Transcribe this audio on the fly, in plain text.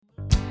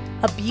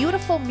A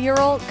beautiful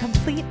mural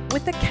complete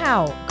with a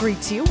cow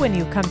greets you when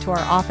you come to our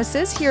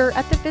offices here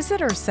at the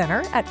Visitor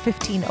Center at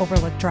 15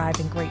 Overlook Drive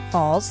in Great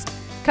Falls.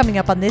 Coming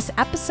up on this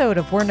episode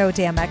of We're No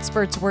Damn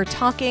Experts, we're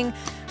talking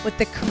with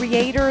the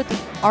creator, the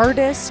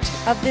artist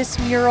of this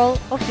mural,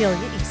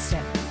 Ophelia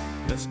Easton.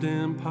 Best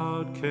damn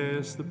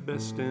podcast, the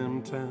best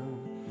damn town.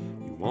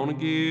 You wanna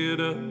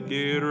get up,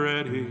 get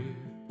ready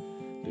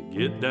to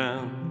get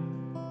down.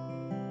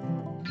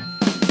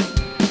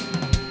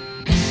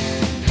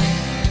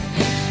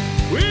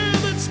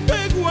 With its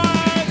big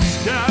wide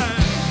sky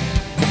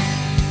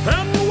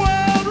and the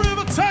wild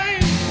river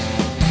Thames,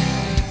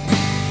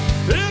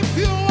 if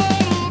you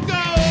wanna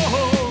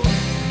go,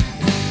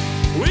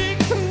 we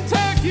can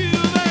take you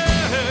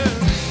there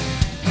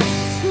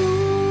to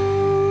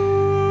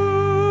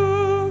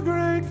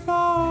Great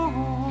Falls,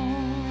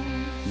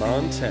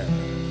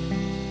 Montana.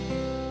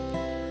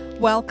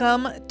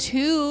 Welcome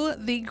to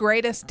the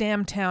greatest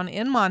damn town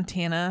in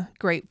Montana,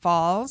 Great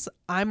Falls.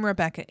 I'm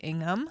Rebecca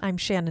Ingham. I'm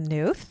Shannon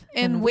Newth.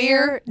 And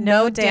we're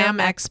No Damn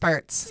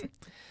Experts.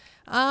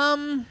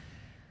 Shannon?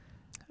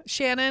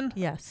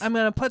 Yes. I'm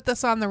going to put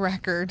this on the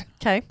record.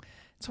 Okay.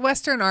 It's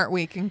Western Art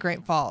Week in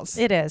Great Falls.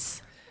 It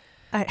is.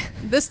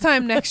 This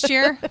time next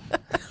year,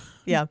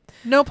 Yeah.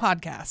 no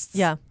podcasts.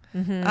 Yeah.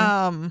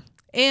 Mm-hmm.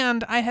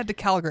 And I head to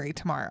Calgary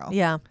tomorrow.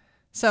 Yeah.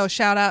 So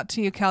shout out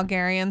to you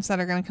Calgarians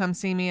that are going to come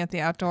see me at the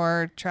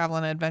Outdoor Travel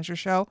and Adventure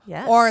Show.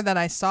 Yes. Or that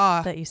I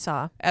saw That you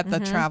saw. at the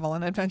Travel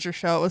and Adventure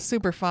Show. It was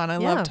super fun. I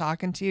Yeah. loved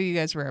talking to you. You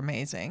guys were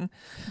amazing.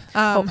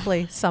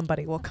 Hopefully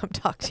somebody will come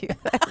talk to you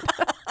then.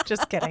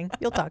 Just kidding.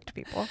 You'll talk to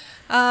people.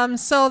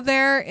 So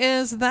there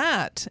is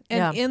that.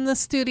 And Yeah. in the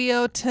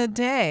studio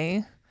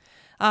today,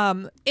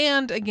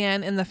 and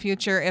again, in the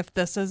future, if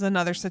this is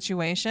another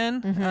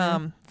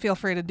situation, feel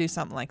free to do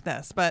something like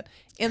this. But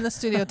in the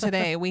studio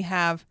today, we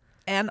have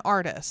an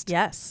artist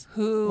Yes.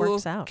 who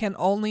Works out. can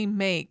only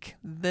make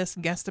this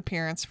guest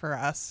appearance for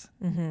us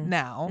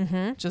now,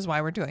 which is why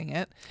we're doing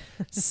it.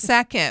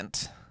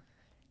 Second,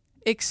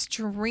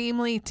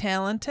 extremely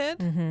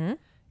talented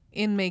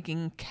in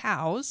making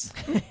cows.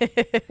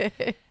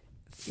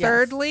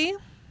 Thirdly,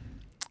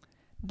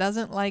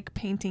 doesn't like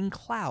painting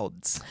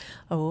clouds.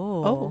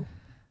 Oh.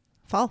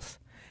 False.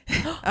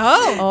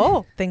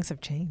 Oh, things have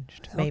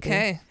changed. Maybe.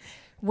 Okay.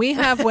 We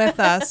have with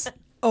us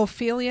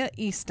Ophelia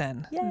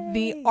Easton,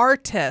 the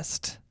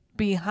artist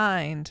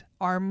behind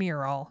our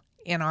mural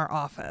in our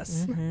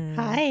office.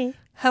 Hi.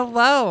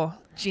 Hello,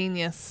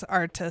 genius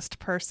artist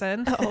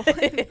person.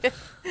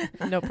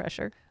 No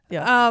pressure.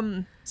 Yeah.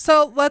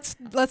 So let's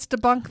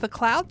debunk the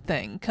cloud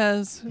thing,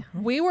 because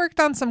we worked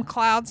on some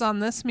clouds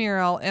on this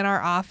mural in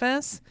our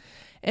office,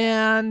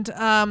 and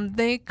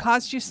they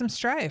caused you some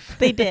strife.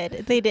 They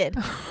did.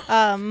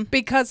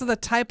 Because of the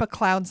type of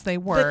clouds they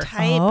were. The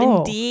type,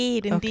 Oh.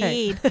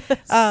 indeed.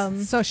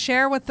 So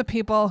share with the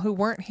people who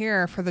weren't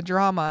here for the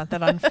drama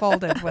that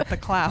unfolded with the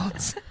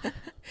clouds.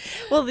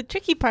 Well, the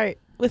tricky part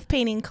with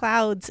painting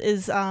clouds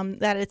is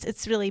that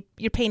it's really,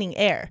 you're painting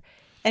air,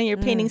 and you're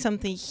painting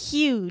something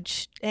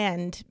huge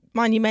and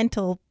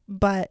monumental,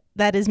 but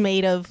that is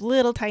made of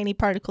little tiny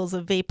particles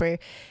of vapor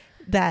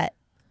that,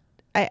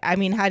 I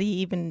mean, how do you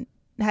even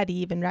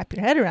wrap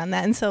your head around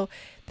that? And so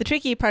the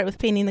tricky part with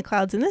painting the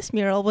clouds in this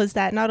mural was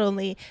that not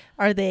only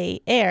are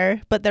they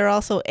air, but they're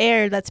also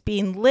air that's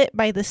being lit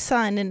by the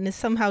sun and is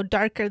somehow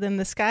darker than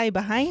the sky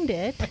behind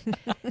it.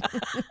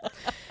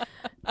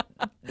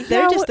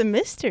 They're just a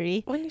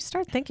mystery. When you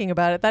start thinking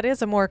about it, that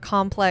is a more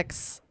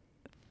complex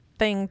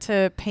thing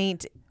to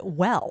paint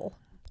well.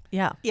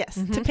 Yeah. Yes,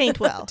 to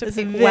paint well. To is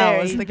a paint very,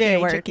 well is the key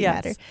very word, tricky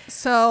yes. matter.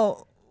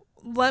 So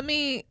let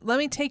me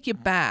take you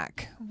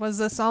back. Was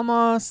this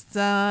almost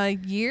a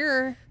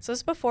year So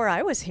it's before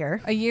I was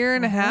here.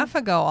 and a half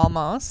ago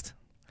almost?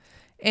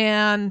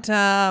 And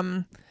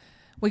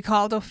we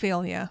called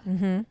Ophelia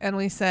and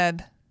we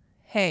said,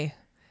 hey,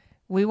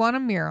 we want a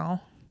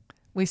mural.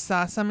 We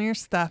saw some of your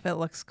stuff. It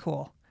looks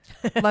cool.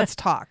 Let's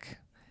talk.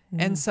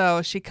 And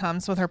so she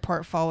comes with her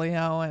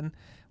portfolio and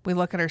we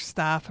look at her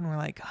stuff and we're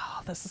like, oh,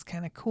 this is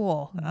kind of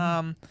cool.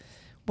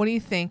 What do you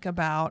think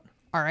about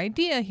our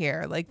idea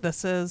here? Like,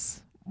 this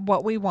is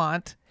what we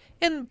want.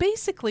 And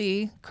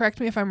basically, correct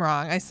me if I'm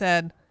wrong, I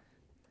said,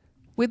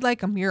 we'd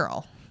like a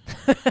mural.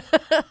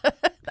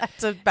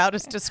 That's about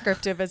as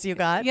descriptive as you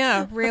got.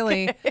 Yeah,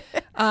 really.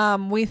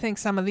 We think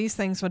some of these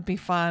things would be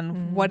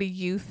fun. What do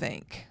you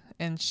think?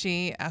 And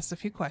she asked a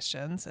few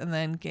questions and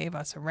then gave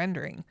us a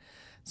rendering.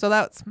 So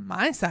that's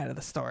my side of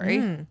the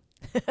story.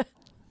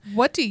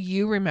 What do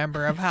you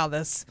remember of how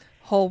this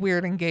whole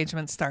weird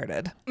engagement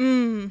started?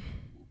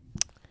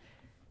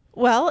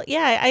 Well,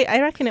 yeah,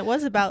 I reckon it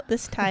was about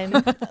this time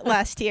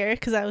last year,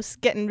 because I was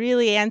getting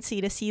really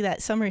antsy to see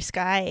that summer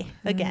sky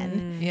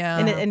again. Yeah.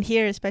 And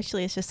here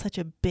especially, it's just such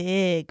a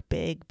big,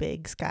 big,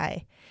 big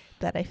sky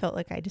that I felt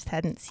like I just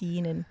hadn't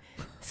seen in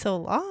so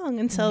long.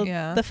 And so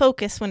the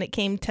focus when it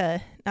came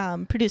to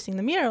producing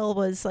the mural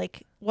was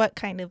like, what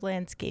kind of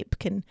landscape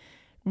can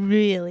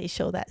really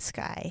show that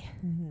sky?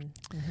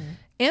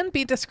 And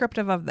be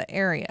descriptive of the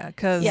area,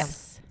 because,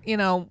 Yes. you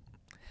know,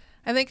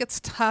 I think it's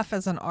tough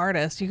as an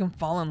artist. You can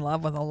fall in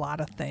love with a lot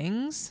of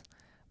things,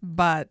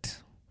 but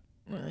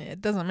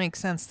it doesn't make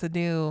sense to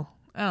do,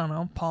 I don't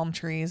know, palm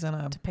trees and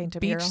a Paint a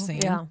beach mural.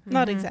 scene Yeah.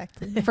 Not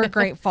exactly. for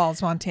Great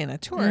Falls, Montana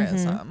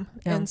tourism.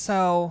 Yeah. And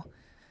so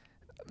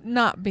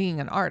not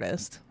being an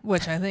artist,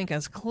 which I think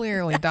is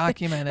clearly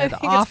documented I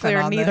think often it's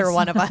clear on neither this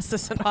one of us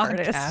is an podcast.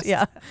 artist.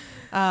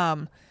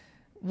 Yeah.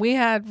 We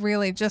had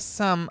really just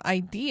some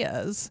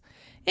ideas,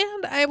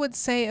 and I would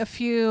say a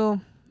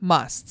few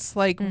musts.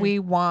 Like we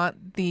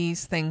want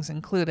these things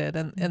included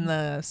in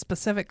the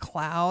specific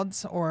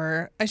clouds,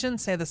 or I shouldn't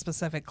say the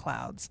specific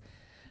clouds.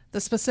 The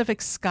specific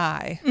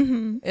sky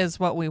is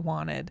what we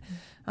wanted.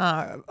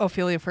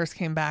 Ophelia first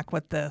came back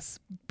with this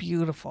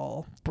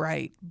beautiful,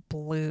 bright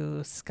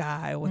blue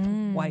sky with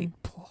white,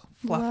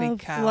 fluffy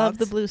clouds. Love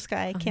the blue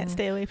sky. Can't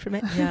stay away from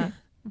it. Yeah.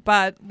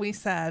 But we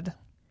said,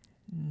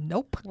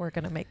 nope. We're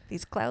going to make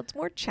these clouds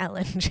more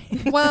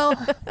challenging. Well,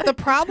 the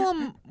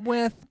problem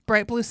with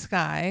bright blue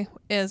sky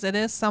is it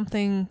is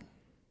something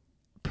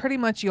pretty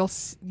much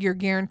you're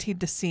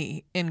guaranteed to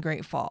see in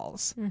Great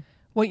Falls.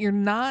 What you're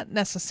not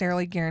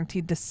necessarily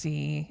guaranteed to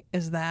see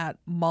is that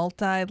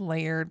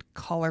multi-layered,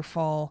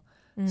 colorful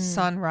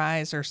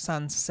sunrise or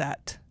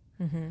sunset.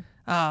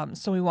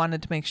 So we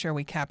wanted to make sure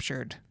we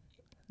captured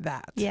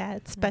that. Yeah,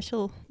 it's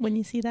special when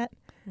you see that.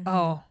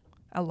 Oh,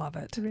 I love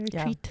it. It's a rare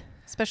Yeah. treat.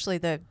 Especially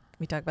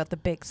we talk about the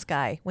big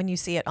sky. When you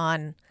see it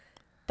on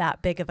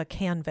that big of a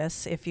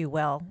canvas, if you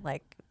will,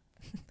 like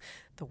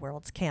the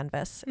world's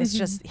canvas, it's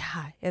just,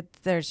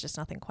 there's just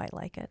nothing quite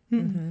like it.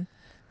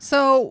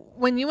 So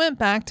when you went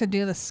back to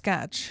do the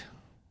sketch,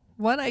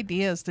 what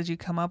ideas did you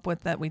come up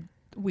with that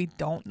we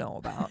don't know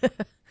about?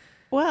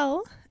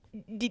 Well,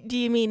 do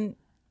you mean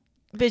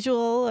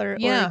visual or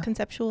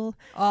conceptual?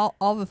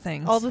 All the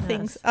things. All the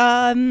things.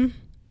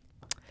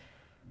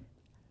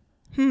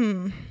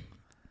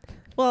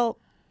 Well,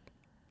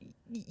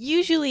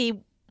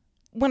 usually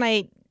when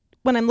I'm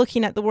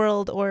looking at the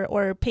world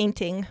or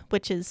painting,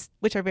 which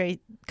are very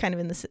kind of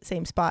in the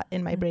same spot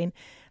in my brain,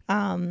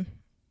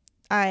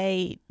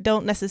 I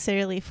don't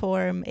necessarily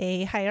form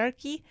a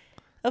hierarchy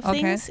of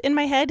things in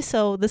my head.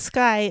 So the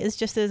sky is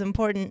just as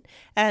important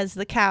as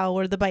the cow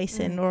or the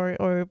bison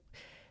or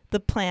the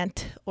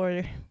plant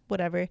or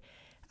whatever.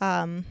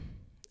 And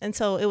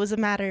so it was a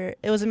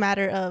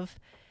matter of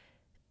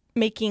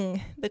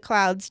making the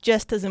clouds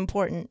just as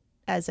important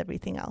as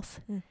everything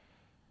else.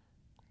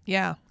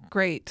 Yeah,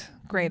 great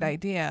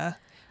idea.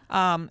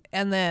 And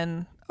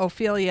then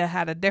Ophelia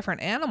had a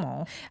different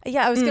animal.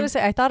 Yeah, I was going to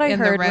say, I thought I In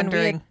the heard when we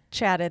rendering. had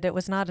chatted, it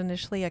was not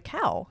initially a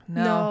cow.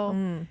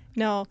 No.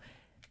 No.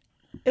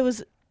 It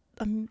was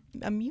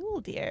a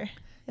mule deer,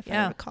 if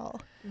I recall.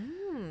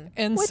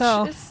 And Which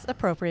so is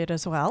appropriate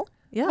as well.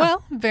 Yeah.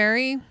 well,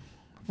 very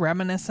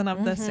reminiscent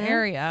of this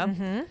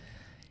area.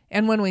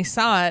 And when we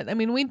saw it, I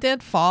mean, we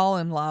did fall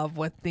in love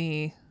with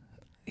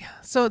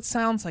so it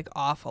sounds like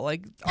awful.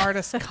 Like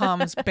artist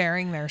comes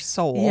bearing their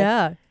soul.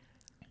 yeah.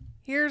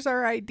 Here's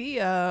our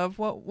idea of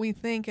what we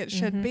think it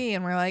should be.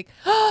 And we're like,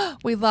 oh,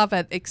 we love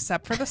it,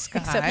 except for the sky.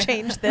 Except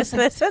change this,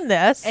 and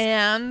this.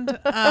 And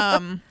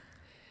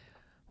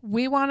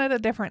we wanted a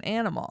different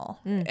animal.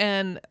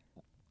 And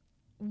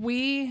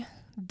we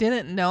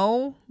didn't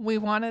know we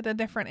wanted a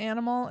different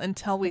animal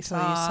until we you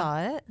saw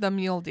it. the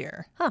mule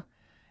deer. Huh.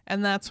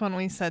 And that's when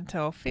we said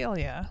to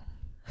Ophelia,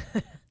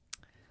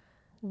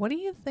 what do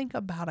you think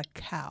about a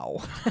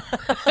cow?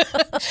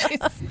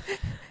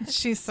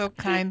 she's so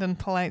kind and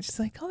polite. She's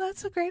like, oh,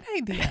 that's a great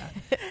idea.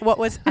 What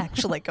was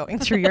actually going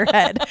through your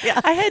head? Yeah.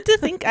 I had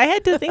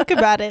to think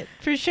about it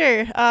for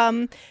sure.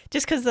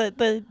 Just because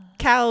the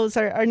cows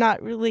are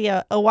not really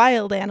a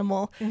wild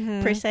animal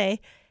per se.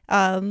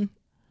 And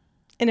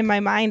in my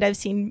mind, I've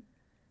seen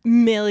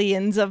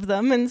millions of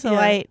them, and so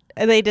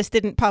they just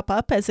didn't pop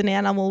up as an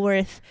animal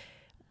worth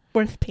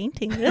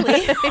painting,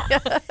 really.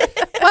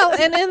 Well,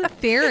 and in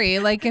theory,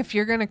 like if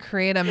you're going to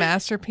create a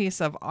masterpiece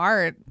of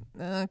art,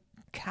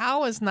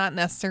 cow is not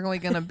necessarily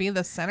going to be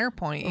the center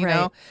point. You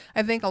know,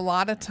 I think a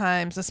lot of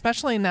times,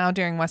 especially now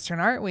during Western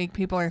Art Week,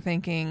 people are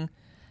thinking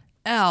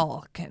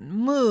elk and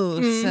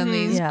moose and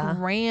these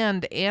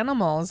grand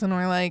animals, and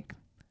we're like,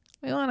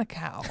 we want a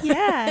cow.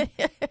 Yeah.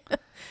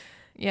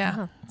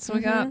 Yeah. So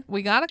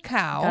we got a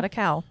cow. Got a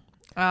cow.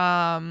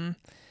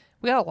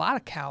 We got a lot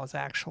of cows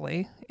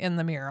actually in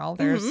the mural.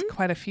 There's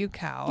quite a few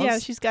cows. Yeah,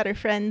 she's got her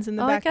friends in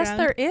the I background. guess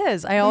there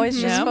is. I always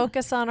just Yeah.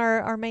 focus on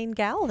our main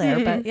gal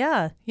there, but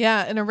yeah.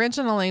 Yeah, and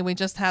originally we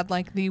just had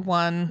like the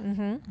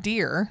one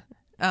deer,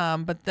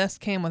 but this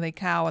came with a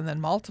cow and then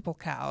multiple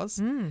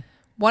cows.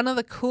 One of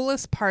the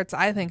coolest parts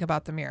I think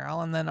about the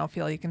mural, and then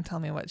Ophelia can tell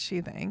me what she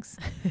thinks,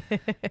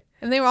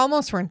 and they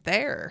almost weren't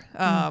there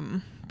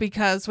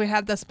because we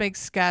had this big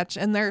sketch,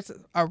 and there's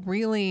a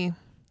really,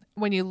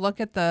 when you look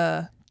at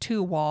the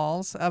two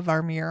walls of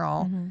our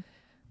mural,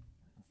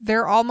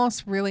 they're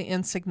almost really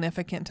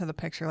insignificant to the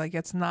picture. Like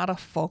it's not a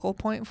focal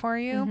point for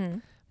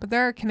you, but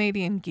there are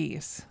Canadian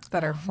geese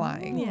that are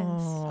flying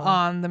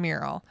on the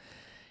mural.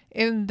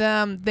 And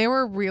they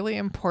were really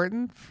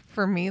important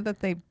for me that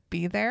they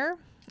be there.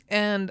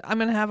 And I'm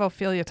going to have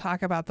Ophelia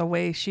talk about the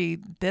way she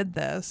did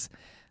this.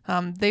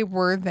 They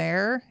were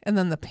there, and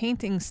then the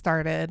painting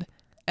started,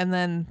 and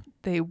then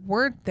they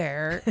weren't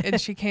there.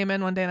 And she came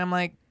in one day, and I'm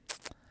like,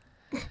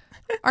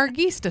 our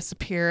geese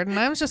disappeared. And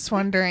I was just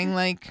wondering,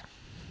 like,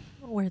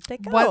 where'd they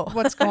go?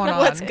 What's going on?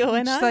 What's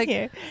going She's on like,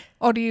 here?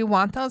 oh, do you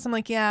want those? I'm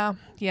like, yeah.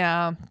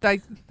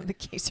 Like, The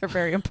geese are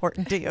very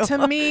important to you.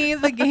 to me,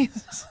 the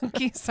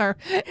geese are,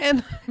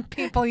 and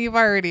people, you've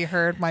already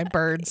heard my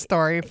bird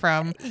story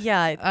from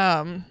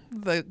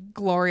the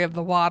glory of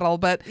the wattle.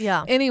 But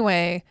Yeah.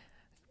 anyway,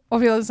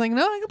 Ophelia's like,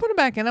 no, I can put it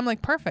back in. I'm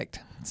like, perfect.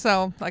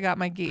 So I got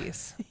my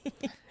geese.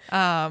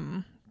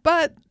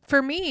 But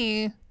for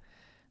me,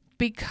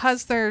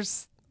 because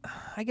there's,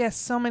 I guess,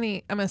 so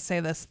many, I'm going to say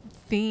this,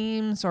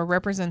 themes or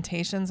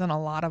representations in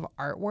a lot of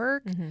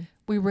artwork,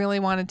 we really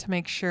wanted to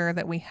make sure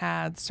that we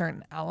had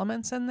certain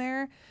elements in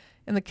there.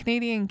 And the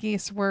Canadian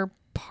geese were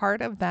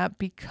part of that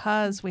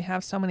because we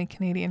have so many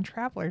Canadian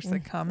travelers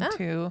that come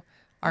to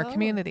our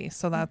community.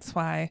 So that's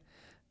why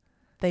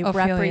They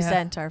Ophelia-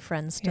 represent our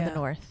friends to the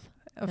north.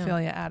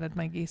 Ophelia added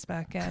my geese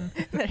back in.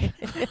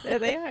 There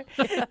they are.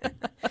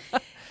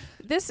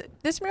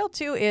 This mural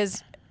too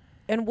is,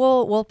 and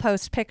we'll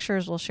post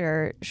pictures, we'll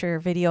share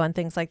video and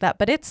things like that.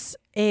 But it's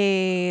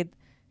a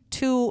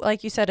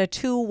like you said, a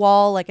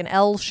 2-wall, like an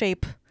L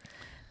shape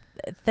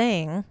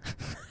thing.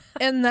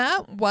 And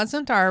that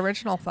wasn't our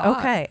original thought.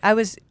 Okay, I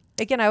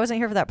wasn't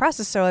here for that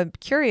process, so I'm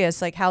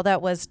curious, like how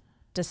that was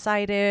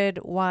decided,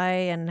 why,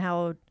 and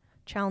how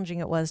challenging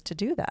it was to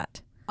do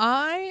that.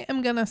 I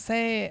am going to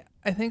say,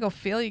 I think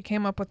Ophelia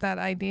came up with that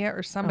idea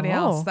or somebody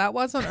else. That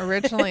wasn't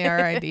originally our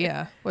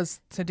idea, was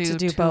to do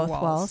two both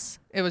walls. walls.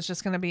 It was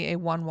just going to be a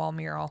 1-wall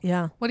mural.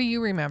 Yeah. What do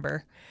you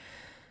remember?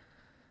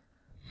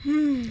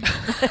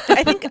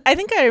 I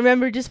think I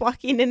remember just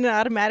walking in and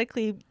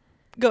automatically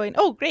going,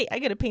 "Oh, great! I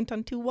got to paint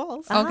on 2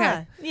 walls."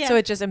 Okay. Yeah. So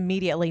it just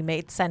immediately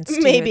made sense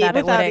to Maybe you that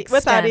it would without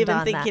extend even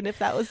on thinking that. if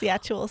that was the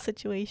actual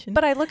situation.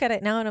 But I look at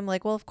it now and I'm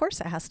like, well, of course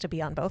it has to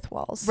be on both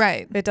walls.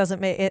 Right. It doesn't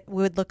make it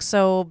would look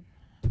so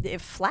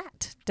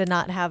flat to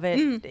not have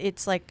it.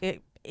 It's like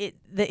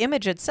the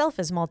image itself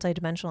is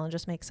multidimensional and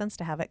just makes sense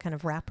to have it kind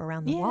of wrap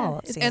around the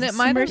wall. It And it seems.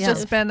 might have immersive.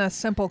 just been a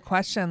simple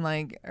question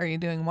like, are you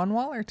doing 1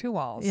 wall or 2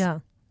 walls? Yeah.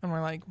 And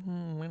we're like,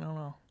 we don't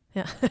know.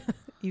 Yeah.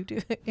 You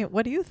do.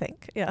 What do you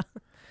think? Yeah.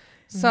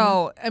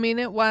 So, I mean,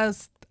 it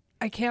was,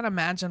 I can't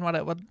imagine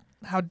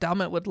how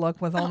dumb it would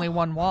look with only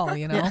 1 wall,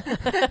 you know,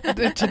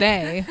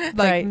 today. Like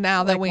right.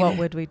 now that what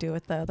would we do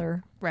with the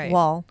other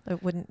wall?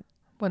 It wouldn't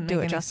Wouldn't do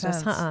make it any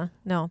justice. sense.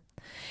 No.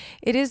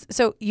 It is.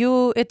 So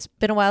it's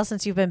been a while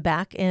since you've been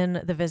back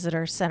in the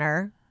visitor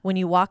center. When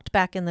you walked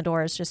back in the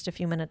doors just a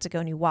few minutes ago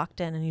and you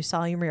walked in and you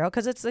saw your mural,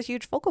 because it's a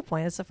huge focal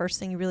point. It's the first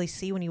thing you really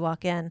see when you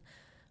walk in.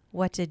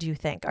 What did you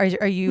think? Do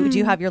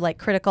you have your like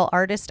critical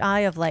artist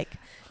eye of like,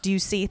 do you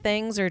see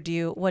things or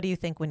what do you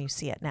think when you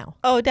see it now?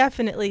 Oh,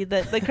 definitely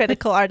the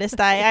critical artist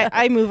eye.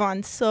 I move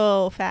on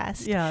so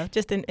fast. Yeah.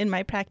 Just in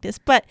my practice.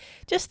 But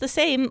just the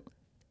same,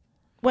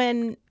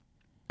 when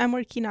I'm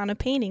working on a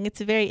painting,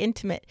 it's a very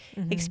intimate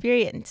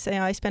experience. You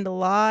know, I spend a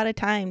lot of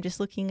time just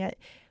looking at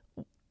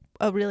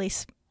a really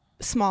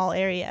small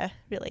area,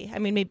 really. I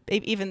mean, maybe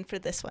even for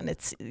this one,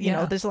 it's, you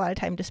know, there's a lot of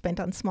time to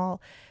spend on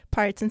small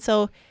parts. And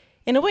so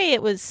in a way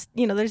it was,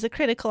 you know, there's a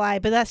critical eye,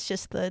 but that's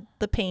just the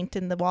paint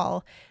and the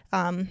wall.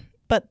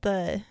 But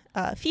the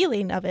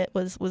feeling of it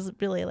was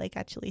really like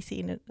actually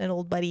seeing an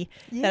old buddy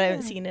that I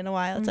haven't seen in a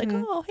while. It's like,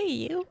 oh, hey,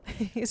 you.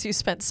 Because you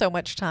spent so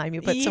much time.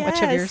 You put so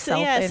much of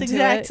yourself into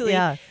exactly.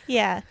 it.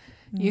 Yeah.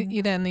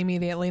 You didn't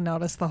immediately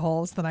notice the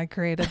holes that I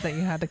created that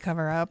you had to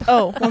cover up.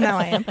 Oh, well, now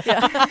I am.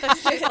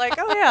 She's like,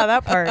 oh, yeah,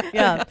 that part.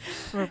 Yeah.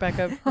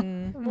 Rebecca,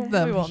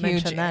 The we won't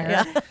huge mention that.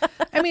 error. Yeah.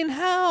 I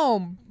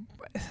mean,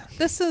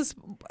 this is,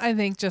 I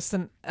think, just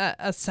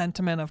a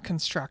sentiment of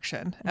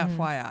construction,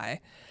 FYI.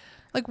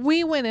 Like,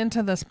 we went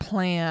into this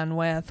plan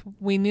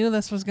we knew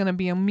this was going to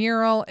be a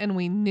mural and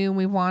we knew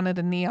we wanted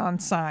a neon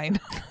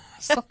sign.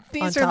 So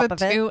these are the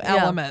two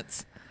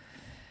elements.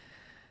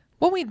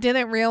 What we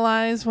didn't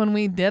realize when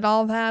we did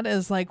all that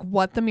is like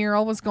what the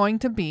mural was going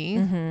to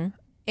be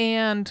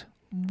and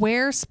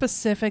where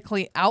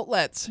specifically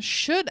outlets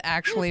should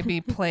actually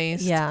be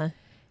placed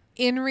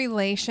in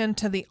relation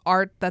to the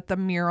art that the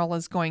mural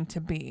is going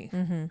to be.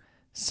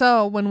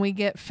 So when we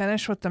get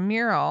finished with the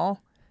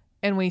mural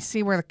and we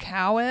see where the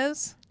cow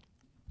is,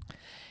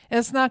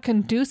 it's not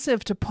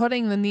conducive to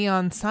putting the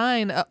neon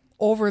sign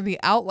over the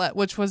outlet,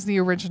 which was the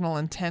original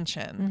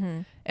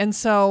intention. And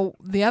so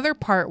the other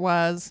part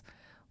was,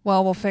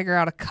 well, we'll figure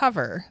out a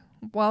cover.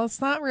 Well, it's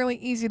not really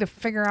easy to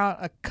figure out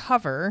a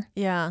cover.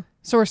 Yeah.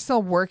 So we're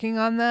still working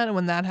on that. And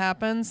when that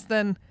happens,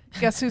 then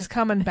guess who's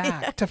coming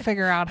back to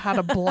figure out how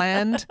to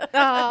blend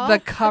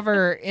the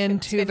cover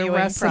into the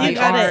rest of the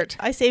art.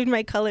 I saved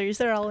my colors.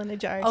 They're all in a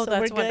jar. Oh, so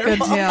that's we're Good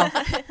good. deal.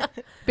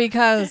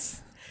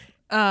 Because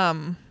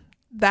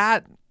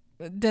that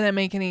didn't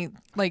make any,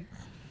 like,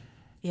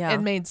 it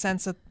made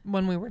sense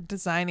when we were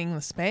designing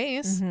the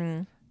space.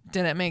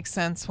 Didn't make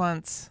sense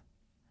once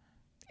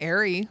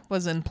airy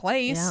was in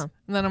place. Yeah.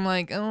 And then I'm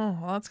like, oh,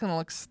 well, that's going to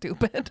look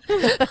stupid.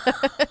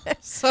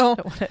 So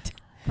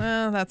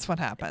that's what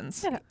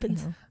happens. That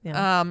happens.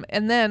 Yeah.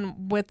 And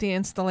then with the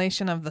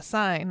installation of the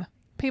sign,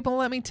 people,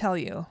 let me tell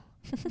you,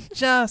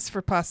 just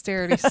for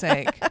posterity's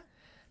sake,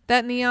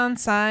 that neon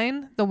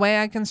sign, the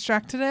way I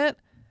constructed it,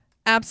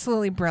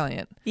 absolutely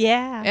brilliant.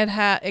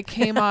 Yeah. It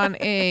came on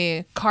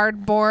a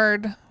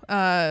cardboard,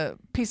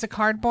 piece of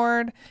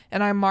cardboard,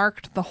 and I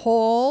marked the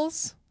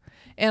holes,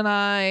 and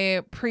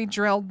I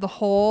pre-drilled the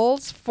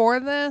holes for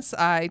this.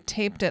 I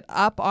taped it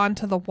up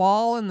onto the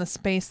wall in the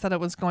space that it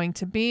was going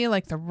to be,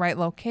 like the right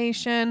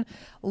location,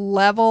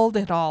 leveled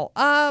it all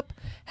up,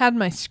 had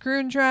my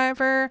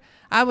screwdriver.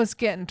 I was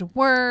getting to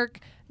work,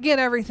 get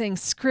everything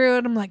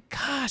screwed. I'm like,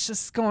 gosh,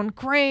 this is going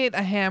great.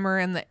 I hammer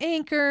in the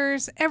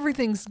anchors.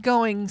 Everything's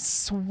going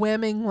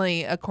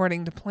swimmingly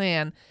according to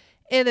plan.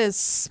 It is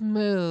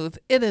smooth.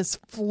 It is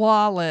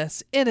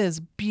flawless. It is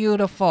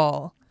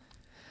beautiful.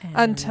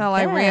 Until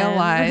I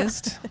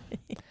realized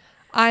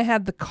I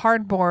had the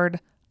cardboard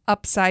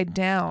upside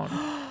down.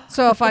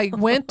 So if I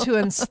went to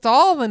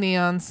install the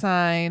neon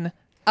sign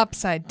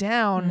upside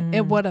down,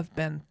 it would have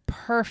been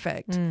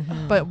perfect.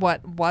 But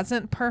what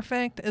wasn't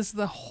perfect is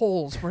the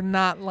holes were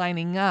not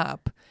lining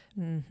up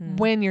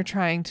when you're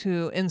trying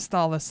to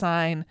install the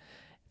sign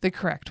the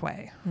correct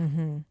way.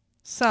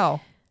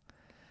 So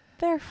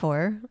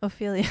Therefore,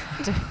 Ophelia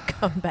had to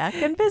come back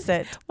and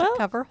visit Well- to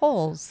cover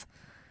holes.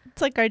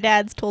 It's like our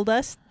dads told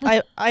us.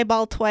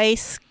 Eyeball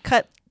twice,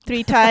 cut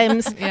 3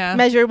 times, yeah.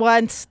 measure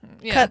once,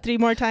 Yeah. cut 3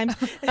 more times.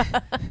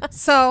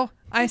 So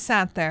I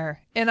sat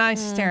there and I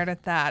stared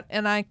at that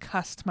and I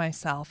cussed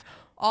myself,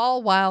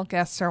 all while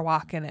guests are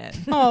walking in.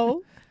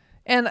 Oh.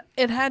 And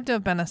it had to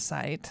have been a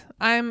sight.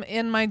 I'm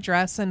in my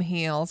dress and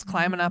heels,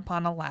 climbing up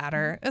on a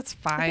ladder. It's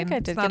fine. I think I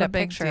it's did not get a a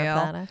big picture deal.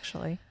 of that,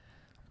 actually.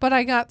 But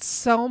I got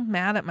so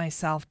mad at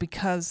myself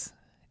because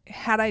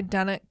had I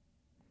done it,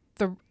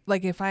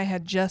 if I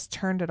had just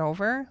turned it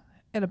over,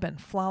 it'd have been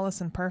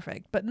flawless and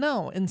perfect. But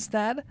no,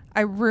 instead,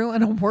 I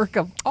ruin a work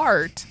of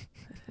art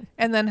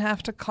and then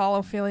have to call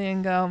Ophelia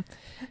and go,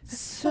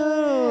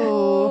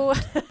 so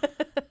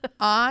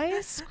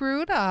I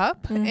screwed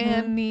up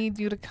and need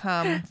you to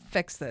come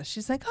fix this.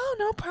 She's like, oh,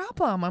 no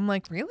problem. I'm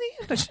like, really?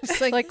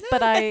 She's like,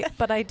 but I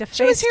defaced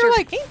she was here your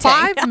like painting.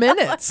 5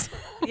 minutes.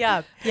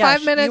 Yeah.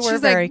 5 minutes. You were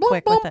She's very like,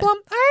 quick boom, with boom, it. boom.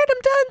 All right,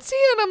 I'm done. See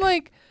you. And I'm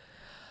like,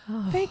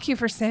 thank you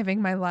for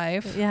saving my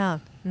life. Yeah.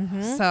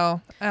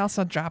 So I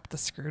also dropped the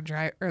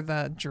screwdriver or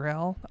the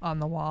drill on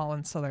the wall,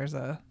 and so there's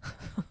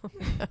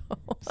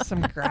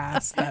some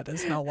grass that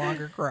is no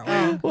longer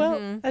growing.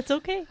 Well, that's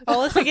okay. Well,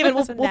 let's give it.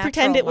 It's a We'll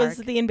pretend it natural was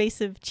mark. the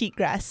invasive cheat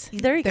grass.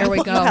 There you There we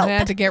go. go. You I helped.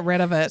 had to get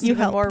rid of it. You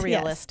Even more helped, yes.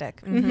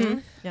 realistic.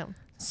 Yeah.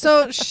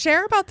 So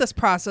share about this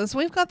process.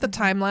 We've got the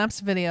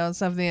time-lapse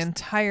videos of the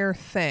entire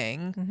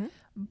thing,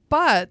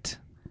 but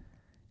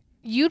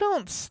you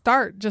don't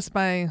start just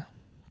by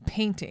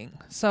painting.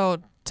 So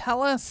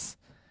tell us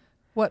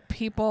what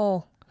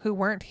people who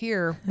weren't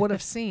here would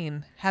have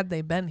seen had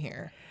they been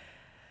here.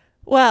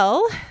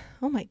 Well,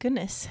 oh my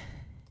goodness.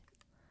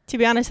 To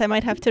be honest, I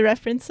might have to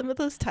reference some of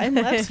those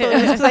time-lapse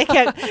photos because I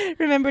can't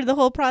remember the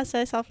whole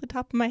process off the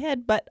top of my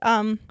head. But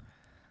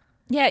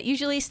yeah, it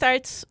usually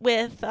starts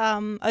with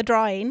a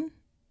drawing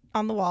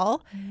on the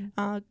wall.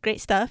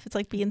 Great stuff. It's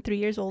like being 3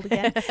 years old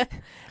again.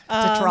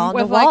 To draw on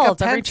the with like wall. a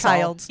It's every pencil.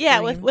 child's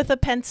Yeah, dream. with a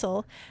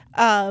pencil.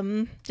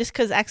 Just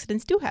because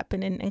accidents do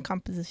happen and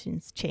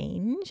compositions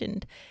change.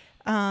 And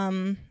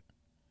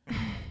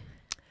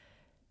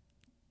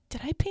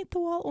did I paint the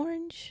wall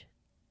orange?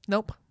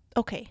 Nope.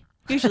 Okay.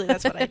 Usually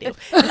that's what I do.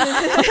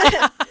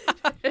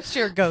 It's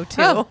your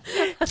go-to. Oh.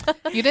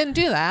 You didn't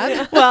do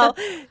that. Well,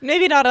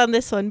 maybe not on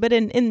this one, but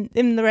in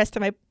the rest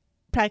of my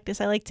practice,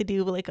 I like to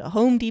do like a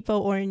Home Depot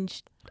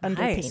orange Nice.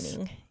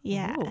 underpainting.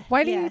 Yeah. Ooh.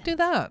 Why do Yeah. you do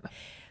that?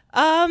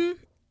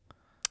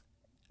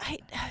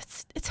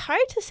 It's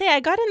hard to say. I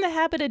got in the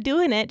habit of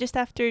doing it just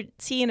after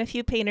seeing a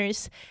few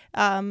painters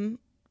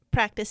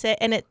practice it,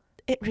 and it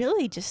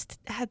really just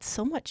adds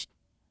so much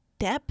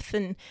depth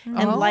and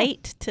Oh.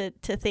 light to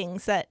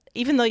things that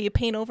even though you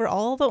paint over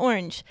all the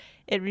orange,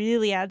 it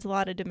really adds a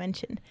lot of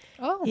dimension.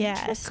 Oh,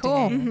 Yeah.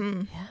 cool.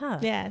 Mhm. Yeah.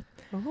 Yeah.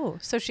 Ooh,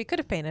 so she could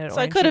have painted it So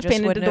I orange. could you have just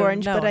painted wouldn't it have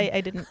orange, but known. I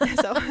didn't.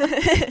 So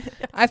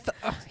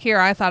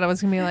I thought it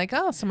was gonna be like,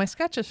 oh, so my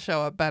sketches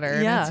show up better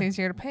and Yeah. it's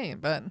easier to paint,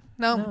 but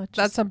no, No, it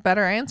that's a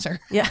better answer.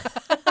 Yeah.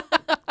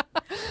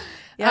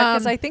 Yeah,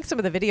 because Um, I think some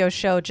of the videos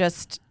show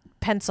just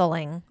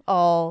penciling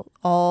all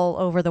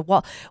over the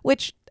wall,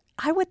 which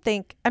I would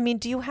think, I mean,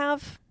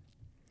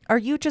 are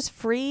you just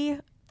free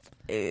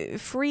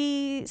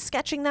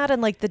sketching that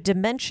and like the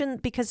dimension?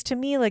 Because to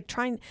me, like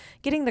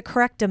getting the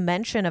correct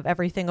dimension of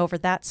everything over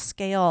that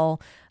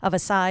scale of a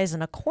size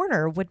and a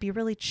corner would be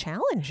really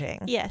challenging.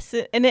 yes,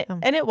 and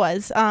it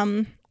was.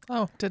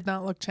 Oh, did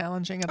not look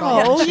challenging at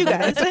all. Oh, you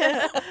guys.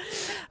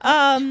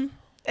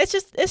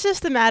 It's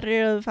just a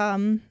matter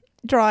of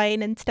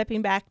drawing and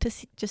stepping back to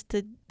see,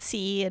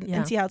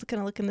 and see how it's going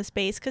to look in the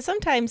space. Because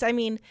sometimes, I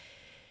mean,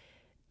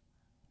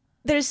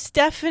 There's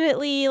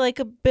definitely like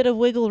a bit of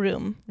wiggle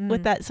room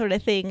with that sort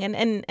of thing.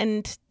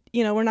 And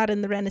you know, we're not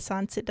in the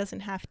Renaissance. It doesn't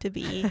have to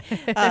be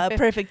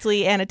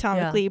perfectly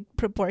anatomically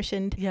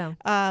proportioned. Yeah.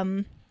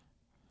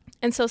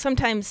 And so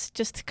sometimes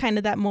just kind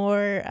of that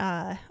more,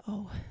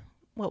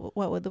 what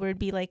would the word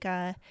be, like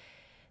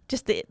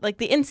just the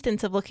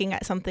instance of looking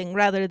at something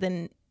rather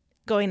than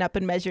going up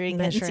and measuring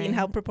it and seeing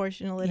how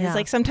proportional it is.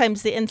 Like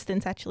sometimes the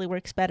instance actually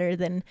works better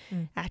than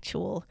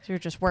actual. So you're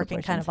just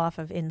working kind of off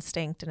of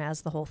instinct and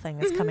as the whole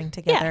thing is coming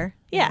together.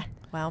 Yeah.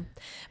 Well,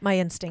 my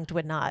instinct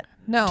would not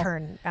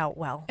turn out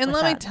well. And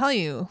with let me that. tell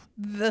you,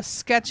 the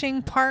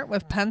sketching part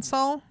with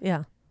pencil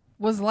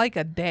was like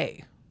a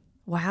day.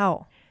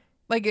 Wow.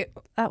 Like it.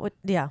 That would,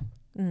 that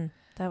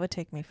would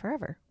take me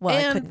forever. Well,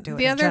 I couldn't do it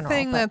the in other general,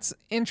 thing but- that's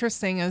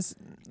interesting is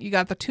you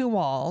got the two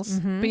walls,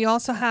 but you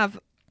also have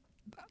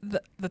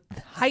the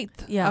height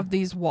of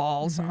these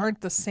walls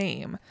aren't the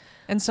same.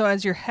 And so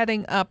as you're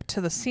heading up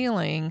to the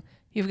ceiling,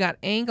 you've got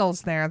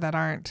angles there that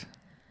aren't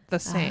the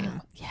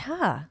same.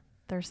 Yeah.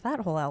 There's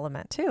that whole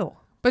element too.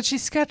 But she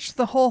sketched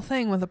the whole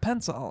thing with a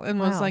pencil and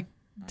was like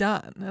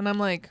done. And I'm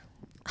like,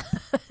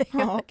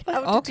 How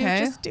did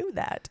you just do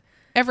that?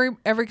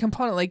 Every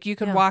component, like you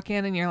could walk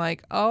in and you're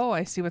like, oh,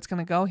 I see what's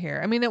going to go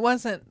here. I mean, it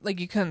wasn't like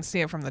you couldn't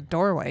see it from the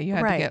doorway. You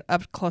had to get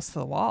up close to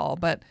the wall.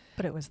 But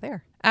it was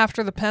there.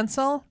 After the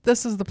pencil,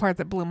 this is the part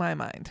that blew my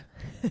mind.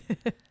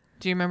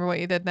 Do you remember what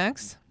you did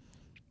next?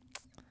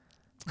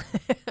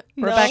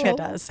 Rebecca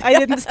does. I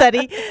didn't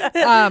study.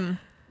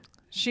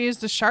 She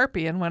used a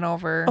Sharpie and went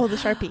over. Oh, the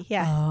Sharpie.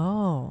 Yeah.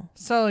 Oh.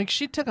 So like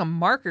she took a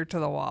marker to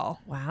the wall.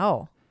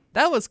 Wow.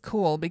 That was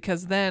cool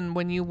because then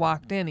when you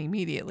walked in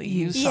immediately,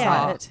 you saw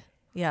saw it.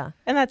 Yeah.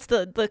 And that's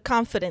the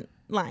confident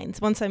lines.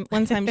 Once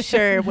I'm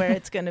sure where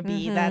it's going to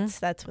be,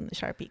 that's when the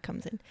Sharpie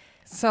comes in.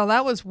 So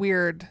that was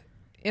weird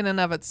in and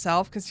of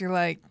itself because you're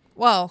like,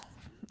 well,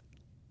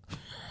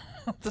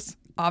 this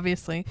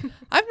obviously,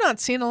 I've not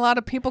seen a lot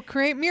of people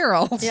create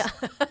murals. Yeah.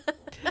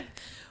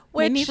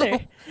 Me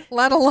neither.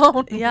 Let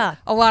alone Yeah.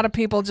 a lot of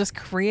people just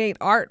create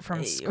art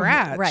from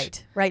scratch.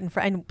 Right in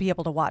front and be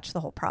able to watch the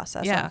whole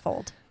process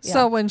unfold. Yeah.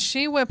 So when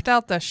she whipped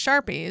out the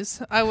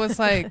Sharpies, I was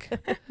like,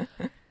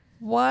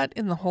 what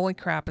in the holy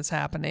crap is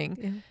happening?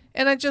 Yeah.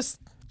 And I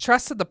just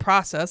trusted the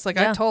process. Like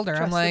I told her,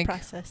 Trust I'm like, the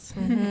process.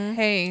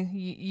 hey,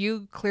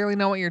 you clearly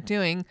know what you're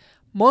doing,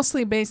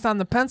 mostly based on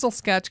the pencil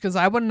sketch because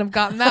I wouldn't have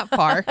gotten that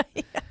far.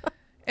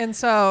 And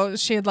so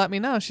she had let me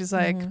know. She's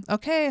like,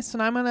 okay, so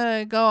now I'm going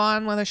to go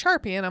on with a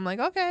Sharpie. And I'm like,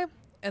 okay.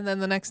 And then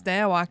the next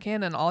day I walk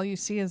in and all you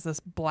see is this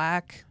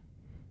black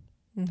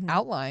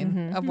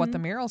outline of what the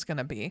mural's going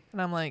to be.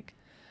 And I'm like,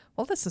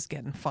 well, this is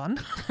getting fun.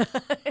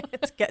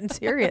 It's getting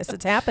serious.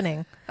 It's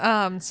happening.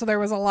 So there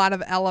was a lot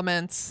of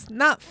elements,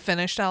 not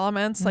finished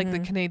elements, like the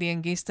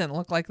Canadian geese didn't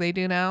look like they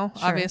do now.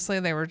 Sure. Obviously,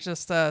 they were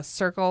just a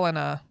circle and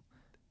a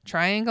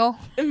triangle.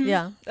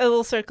 Yeah. A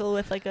little circle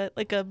with like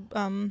a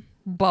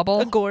Bubble.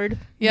 a gourd.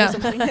 Yeah. Or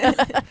something.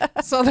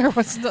 So there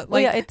was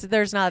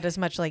There's not as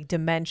much like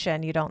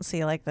dimension. You don't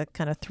see like the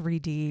kind of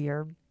 3D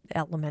or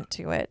element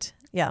to it.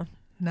 Yeah.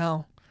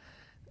 No.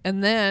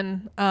 And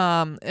then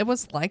it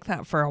was like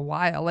that for a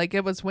while. Like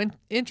it was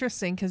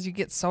interesting because you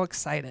get so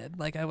excited.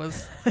 Like I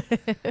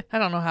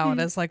don't know how it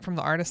is like from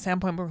the artist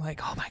standpoint, but we're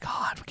like, oh my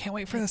God, we can't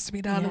wait for this to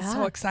be done. It's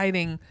so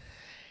exciting.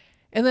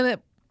 And then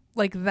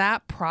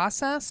that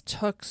process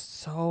took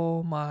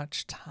so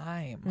much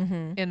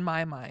time in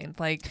my mind.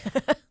 Like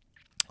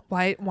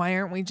why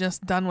aren't we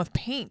just done with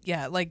paint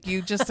yet? Like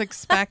you just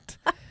expect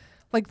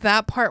like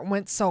that part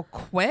went so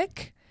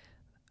quick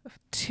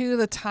to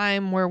the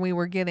time where we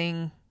were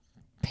getting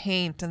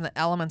paint and the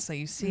elements that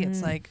you see.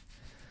 It's like,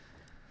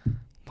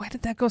 why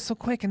did that go so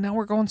quick and now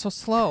we're going so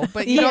slow?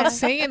 But you don't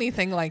say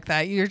anything like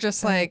that. You're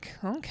just like,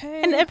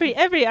 okay. And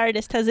every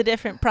artist has a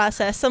different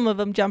process. Some of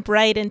them jump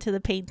right into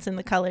the paints and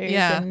the colors.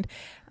 Yeah. And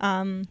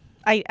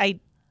I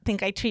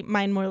think I treat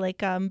mine more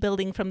like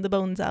building from the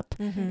bones up.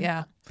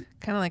 Yeah,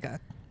 kind of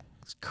like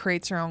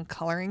creates your own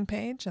coloring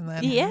page and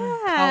then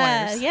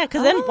Yeah,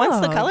 because then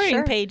once the Oh, coloring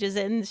sure. page is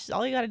in,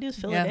 all you got to do is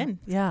fill it in.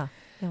 Yeah.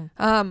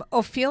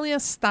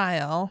 Ophelia's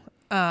style,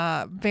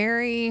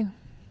 very,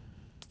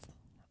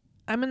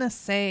 I'm going to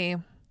say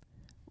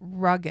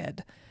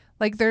rugged.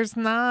 Like there's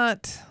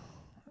not,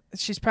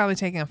 she's probably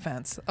taking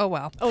offense. Oh,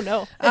 well. Oh,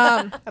 no.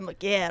 I'm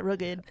like, yeah,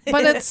 rugged.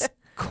 But it's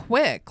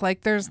quick.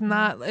 Like there's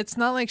not, it's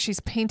not like she's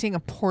painting a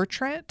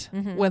portrait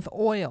with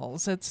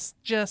oils. It's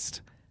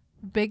just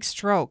big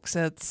strokes.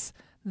 It's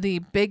the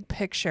big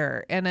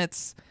picture and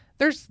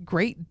there's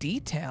great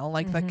detail.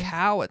 Like the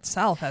cow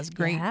itself has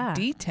great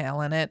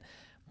detail in it.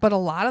 But a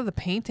lot of the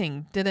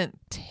painting didn't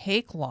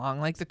take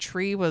long. Like the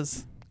tree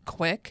was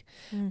quick,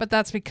 but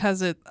that's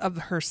because of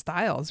her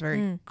style is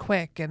very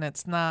quick and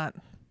it's not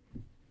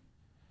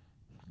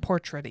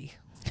portraity.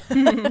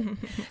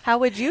 How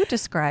would you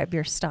describe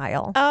your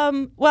style?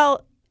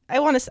 Well,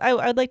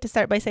 I'd like to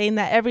start by saying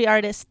that every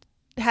artist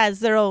has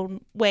their own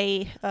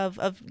way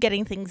of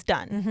getting things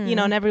done, you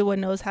know, and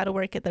everyone knows how to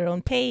work at their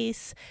own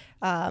pace,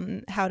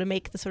 how to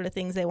make the sort of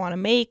things they want to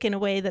make in a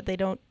way that they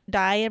don't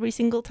die every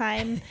single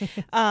time.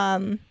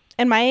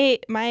 And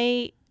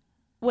my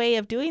way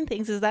of doing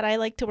things is that I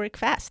like to work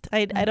fast.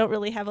 I don't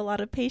really have a lot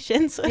of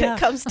patience when it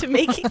comes to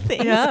making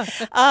things.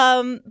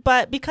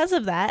 But because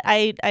of that,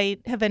 I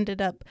have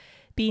ended up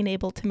being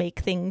able to make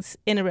things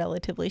in a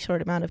relatively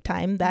short amount of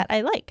time that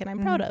I like and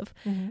I'm proud of.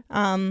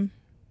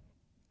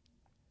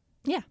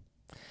 Yeah.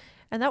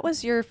 And that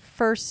was your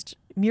first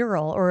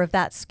mural, or of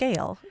that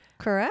scale,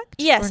 correct?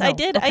 Yes, no? I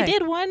did. Okay. I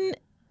did one.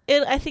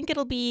 I think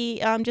it'll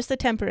be just a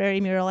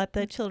temporary mural at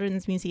the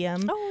Children's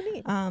Museum. Oh,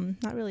 neat.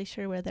 Not really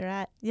sure where they're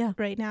at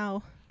right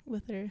now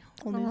with their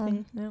whole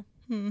new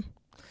thing.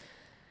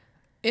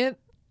 Yeah.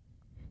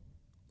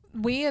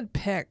 We had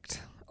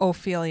picked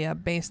Ophelia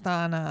based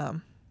on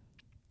a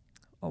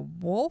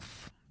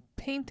wolf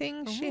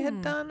painting she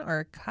had done, or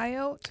a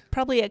coyote.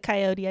 Probably a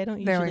coyote. I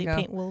don't usually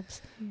paint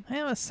wolves.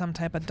 It was some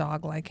type of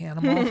dog-like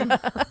animal.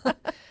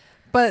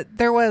 But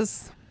there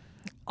was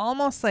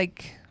almost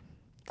like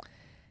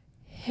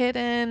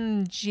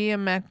hidden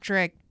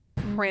geometric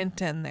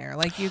print in there.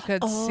 Like you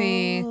could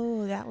see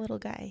that little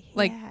guy.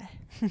 Like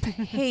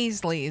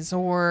paisleys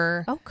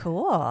or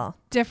cool,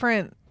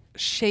 different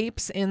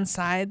shapes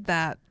inside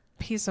that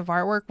piece of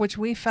artwork, which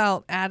we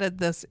felt added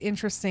this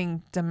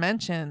interesting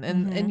dimension.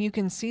 And you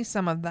can see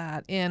some of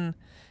that in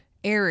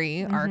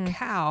Airy, our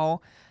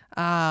cow,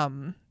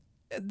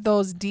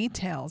 those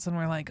details. And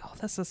we're like, oh,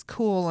 this is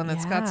cool. And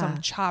it's got some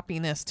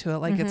choppiness to it.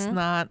 Like it's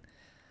not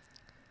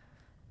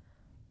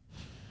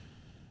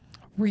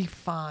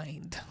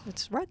refined.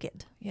 It's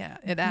rugged. Yeah.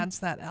 It adds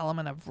that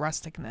element of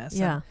rusticness.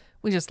 Yeah. And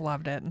we just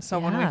loved it. And so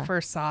when we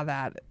first saw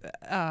that,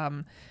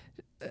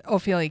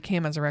 Ophelia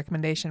came as a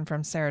recommendation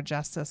from Sarah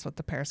Justice with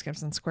the Paris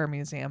Gibson Square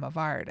Museum of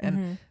Art.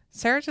 And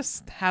Sarah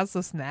just has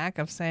this knack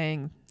of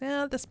saying,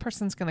 yeah, this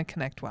person's going to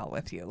connect well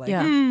with you. Like,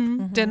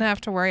 didn't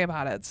have to worry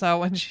about it. So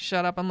when she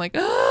showed up, I'm like,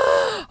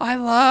 oh, I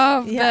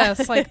love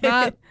this. Like,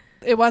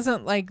 it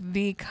wasn't like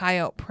the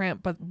coyote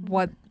print, but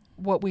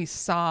what we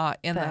saw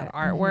in that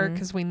artwork,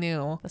 because we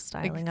knew the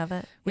styling of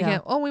it. We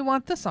can't, we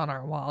want this on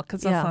our wall,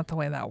 because that's not the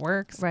way that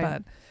works.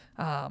 Right.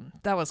 But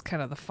that was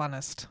kind of the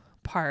funnest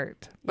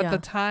part. But the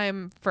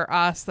time for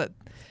us that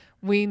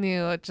we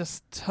knew it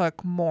just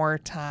took more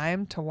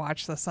time to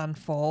watch this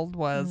unfold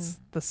was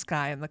the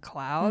sky and the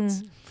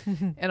clouds.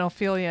 And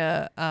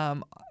Ophelia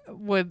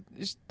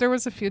there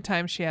was a few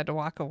times she had to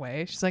walk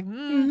away. She's like,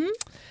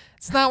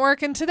 it's not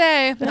working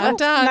today. Not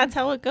done. That's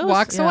how it goes.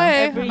 Walks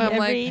away. And I'm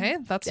like, hey,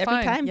 that's every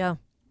fine. time. Yeah.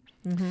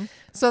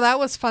 So that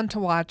was fun to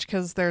watch,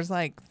 because there's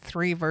like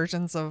 3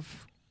 versions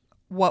of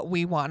what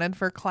we wanted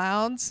for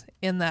clouds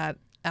in that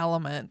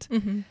element.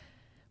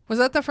 Was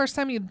that the first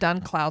time you'd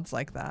done clouds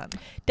like that?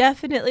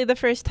 Definitely the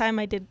first time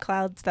I did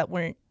clouds that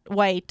weren't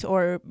white,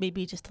 or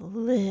maybe just a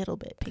little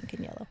bit pink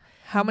and yellow.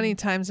 How many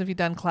times have you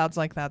done clouds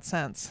like that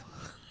since?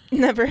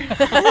 Never. Never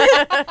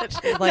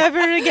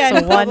again.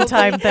 It's a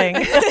one-time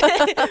thing.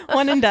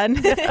 One and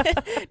done.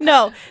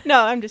 No,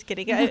 I'm just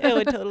kidding. It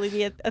would totally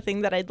be a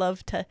thing that I'd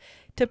love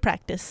to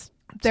practice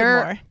some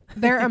more.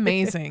 They're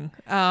amazing.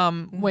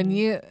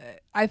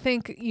 I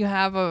think you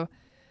have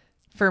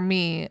for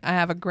me, I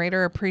have a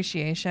greater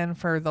appreciation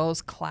for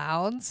those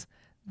clouds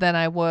than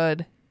I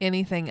would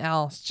anything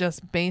else,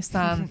 just based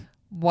on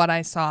what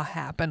I saw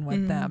happen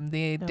with them,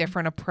 the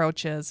different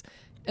approaches.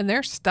 And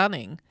they're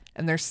stunning.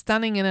 And they're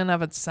stunning in and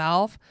of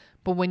itself.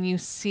 But when you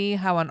see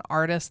how an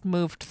artist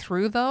moved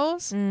through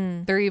those,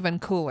 they're even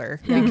cooler.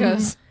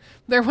 Because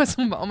there was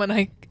a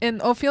moment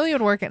and Ophelia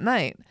would work at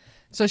night.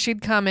 So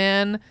she'd come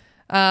in.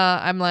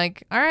 I'm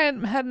like, all right,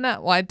 I'm heading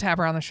out. Well, I'd tap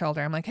her on the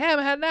shoulder. I'm like, hey, I'm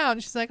heading out.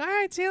 And she's like, all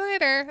right, see you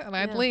later. And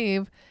I'd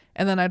leave.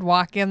 And then I'd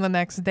walk in the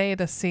next day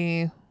to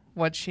see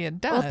what she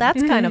had done. Well,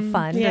 that's kind of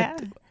fun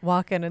to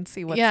walk in and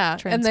see what's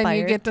transpired. And then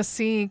you get to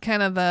see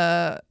kind of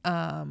the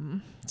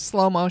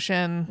slow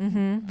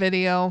motion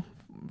video.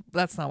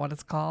 That's not what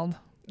it's called.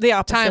 The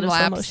opposite time of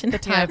lapse. slow motion. the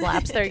time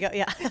lapse. There you go.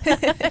 Yeah.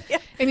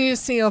 And you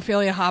see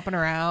Ophelia hopping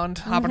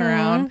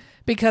around,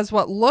 because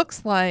what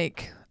looks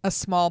like a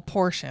small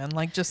portion,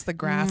 like just the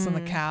grass and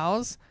the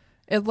cows,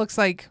 it looks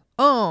like,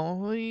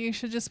 well, you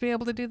should just be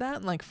able to do that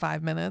in like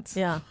 5 minutes.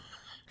 Yeah.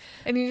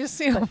 And you just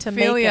see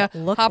Ophelia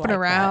hopping like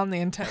around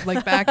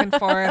like back and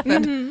forth,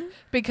 and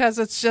because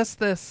it's just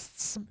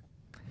this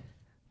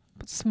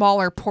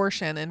smaller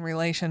portion in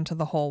relation to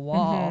the whole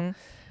wall.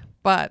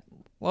 But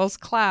those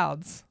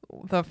clouds,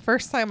 the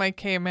first time I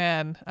came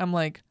in, I'm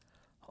like,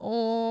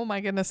 oh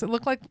my goodness, it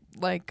looked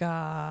like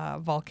a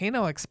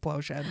volcano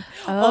explosion.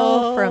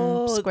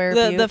 From Square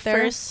Butte the there?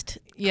 first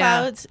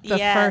clouds. The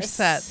first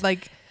set.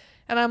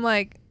 And I'm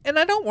like, and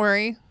I don't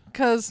worry,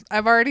 because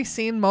I've already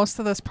seen most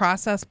of this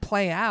process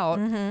play out.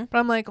 But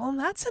I'm like, oh,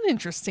 that's an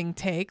interesting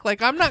take.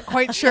 Like, I'm not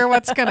quite sure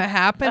what's going to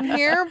happen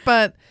here,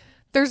 but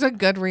there's a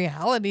good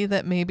reality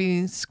that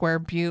maybe Square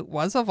Butte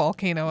was a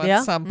volcano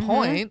at some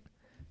point.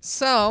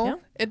 So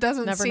it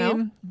doesn't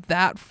seem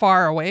that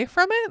far away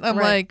from it. I'm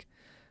like,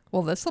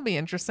 well, this will be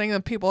interesting.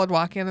 And people would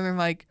walk in and they're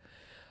like,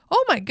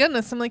 oh my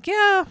goodness. I'm like,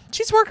 yeah,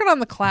 she's working on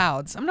the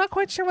clouds. I'm not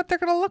quite sure what they're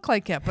going to look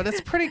like yet, but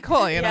it's pretty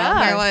cool, you know?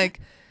 And they're like,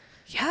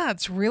 yeah,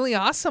 it's really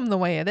awesome the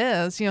way it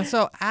is.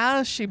 So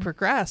as she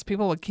progressed,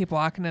 people would keep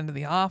walking into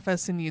the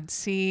office and you'd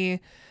see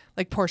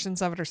like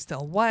portions of it are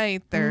still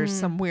white. There's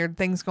some weird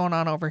things going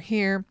on over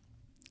here,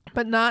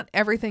 but not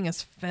everything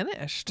is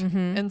finished.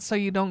 And so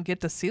you don't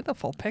get to see the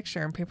full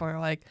picture. And people are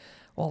like,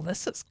 well,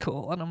 this is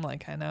cool. And I'm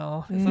like, I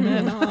know, isn't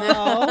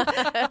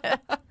it?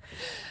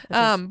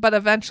 But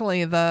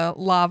eventually the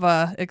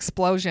lava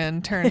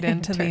explosion turned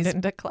into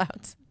into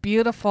clouds.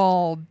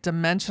 Beautiful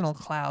dimensional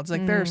clouds.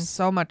 Like there's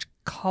so much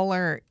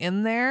color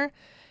in there.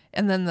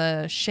 And then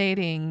the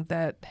shading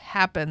that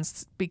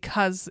happens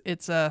because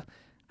it's I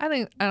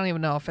don't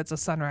even know if it's a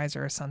sunrise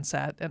or a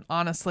sunset. And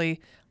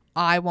honestly,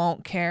 I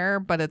won't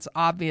care, but it's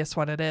obvious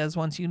what it is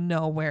once you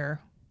know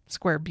where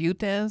Square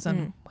Butte is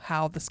and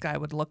how the sky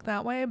would look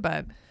that way.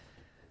 But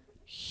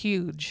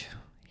huge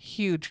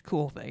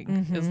cool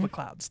thing is the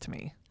clouds to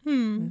me.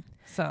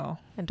 So,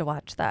 and to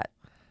watch that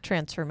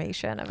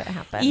transformation of it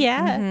happen.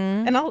 Yeah.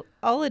 And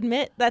I'll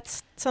admit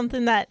that's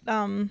something that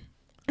a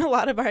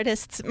lot of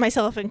artists,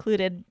 myself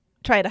included,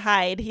 try to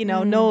hide.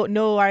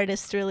 No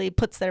artist really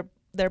puts their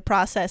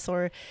process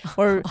or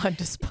on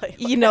display,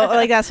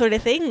 like that sort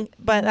of thing.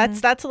 But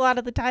that's a lot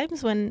of the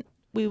times when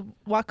we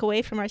walk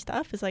away from our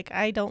stuff is like,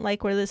 I don't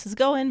like where this is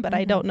going, but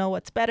I don't know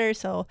what's better,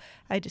 so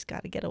I just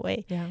got to get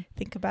away.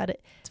 Think about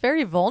it. It's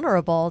very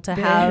vulnerable to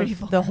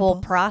have the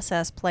whole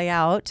process play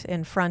out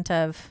in front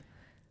of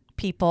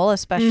people,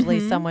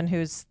 especially someone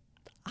who's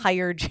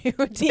hired you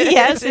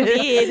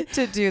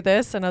to do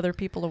this and other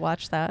people to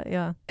watch that.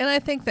 And I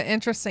think the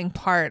interesting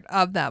part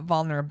of that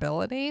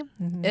vulnerability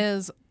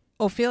is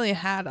Ophelia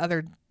had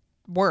other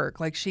work.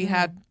 Like she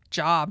had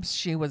jobs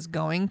she was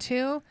going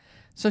to.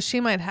 So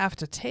she might have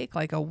to take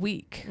like a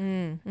week.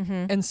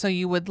 And so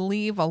you would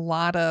leave a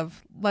lot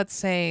of, let's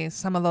say,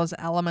 some of those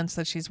elements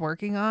that she's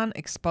working on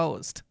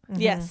exposed.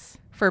 Yes.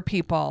 For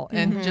people.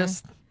 And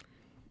just,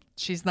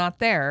 she's not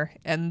there.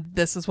 And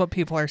this is what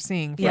people are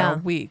seeing for a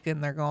week.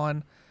 And they're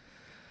going,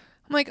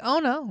 I'm like, oh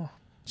no.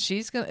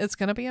 It's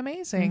gonna be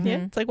amazing.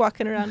 Yeah, it's like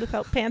walking around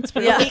without pants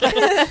for a week.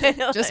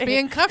 Just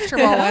being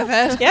comfortable with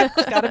it. Yep,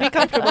 gotta be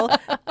comfortable.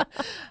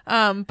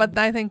 But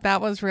I think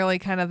that was really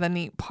kind of the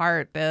neat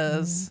part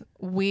is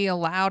we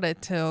allowed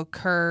it to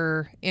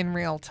occur in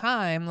real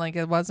time. Like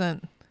it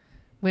wasn't,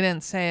 we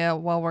didn't say,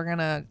 well, we're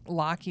gonna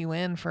lock you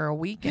in for a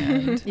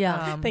weekend.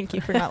 Thank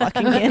you for not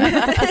locking me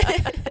in.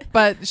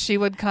 But she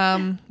would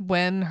come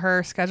when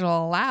her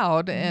schedule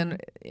allowed, and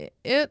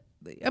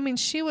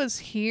she was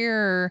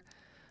here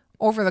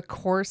over the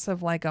course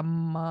of like a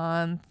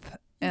month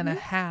and a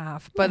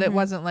half, but it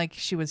wasn't like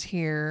she was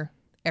here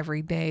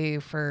every day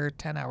for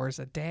 10 hours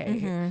a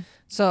day.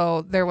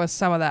 So there was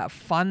some of that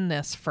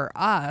funness for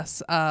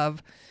us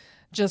of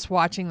just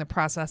watching the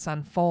process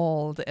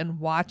unfold and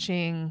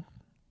watching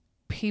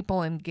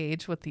people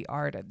engage with the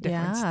art at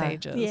different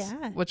stages,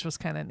 which was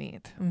kind of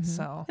neat.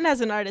 So, and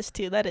as an artist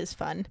too, that is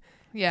fun.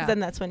 Yeah.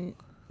 Then that's when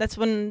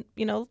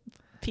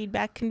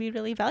feedback can be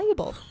really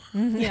valuable.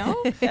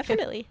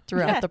 Definitely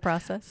throughout the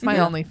process. My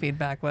only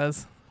feedback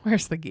was,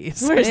 where's the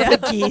geese? Where's the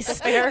geese?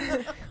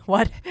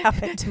 What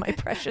happened to my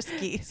precious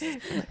geese?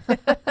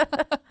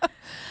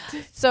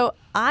 So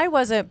I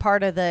wasn't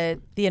part of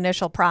the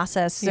initial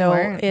process.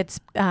 So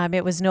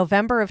it was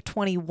November of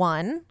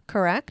 21,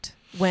 correct?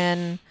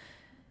 When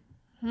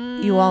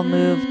you all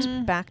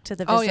moved back to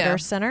the visitor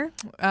center?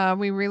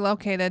 We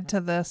relocated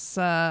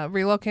to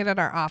relocated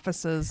our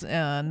offices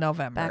in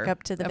November. Back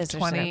up to the visitor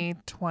center.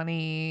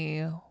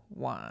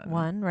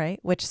 2021. Right?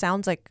 Which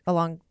sounds like a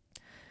long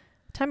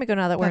time ago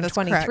now that we're in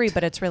 23, correct.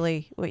 But it's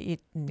really, year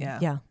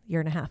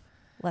and a half,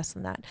 less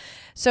than that.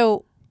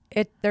 So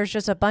there's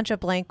just a bunch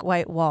of blank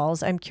white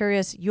walls. I'm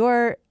curious,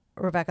 your,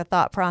 Rebecca,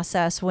 thought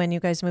process when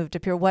you guys moved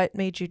up here, what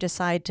made you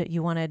decide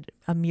you wanted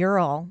a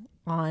mural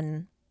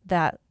on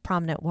that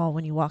prominent wall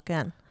when you walk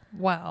in?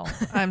 Wow,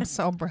 I'm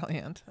so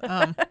brilliant.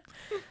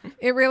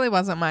 It really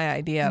wasn't my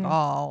idea at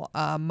all.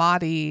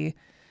 Madi,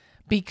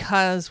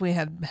 because we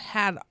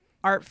had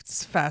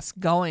Arts Fest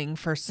going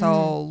for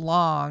so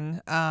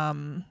long,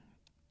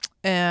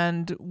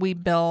 and we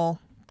bill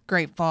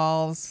Great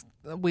Falls,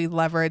 we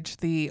leverage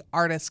the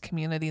artist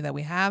community that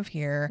we have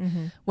here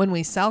when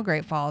we sell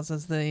Great Falls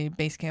as the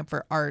base camp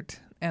for art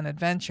and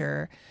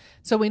adventure.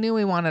 So we knew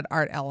we wanted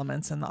art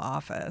elements in the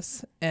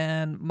office.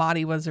 And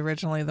Madi was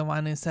originally the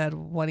one who said,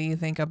 what do you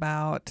think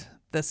about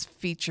this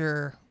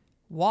feature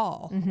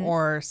wall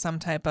or some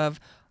type of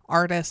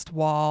artist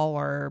wall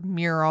or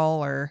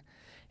mural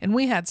and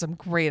we had some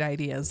great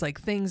ideas, like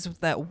things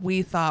that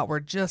we thought were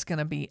just going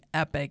to be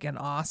epic and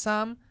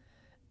awesome.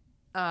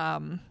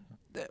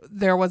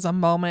 There was a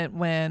moment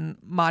when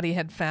Madi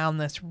had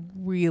found this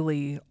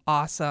really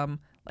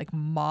awesome like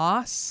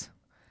moss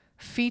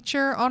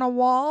feature on a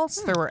wall.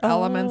 So there were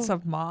elements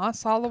of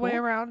moss all the way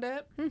around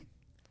it,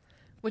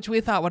 which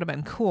we thought would have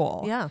been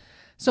cool. Yeah.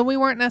 So we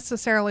weren't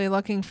necessarily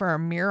looking for a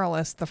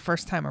muralist the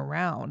first time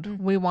around.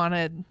 We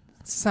wanted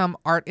some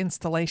art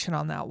installation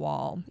on that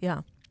wall.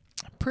 Yeah.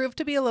 Proved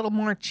to be a little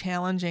more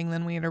challenging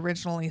than we had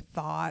originally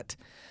thought.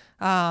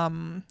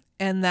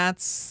 And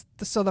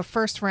so the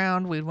first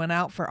round, we went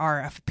out for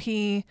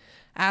RFP,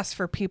 asked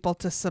for people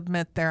to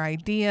submit their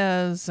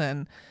ideas,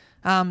 and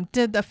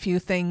did a few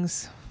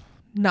things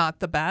not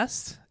the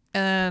best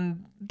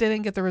and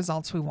didn't get the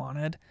results we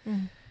wanted.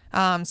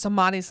 So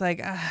Maddie's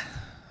like,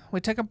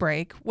 we took a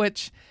break,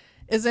 which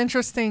is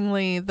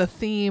interestingly the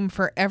theme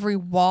for every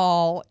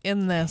wall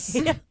in this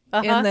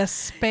in this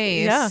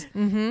space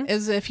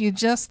is if you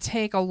just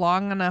take a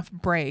long enough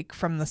break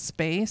from the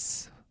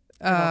space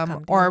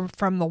or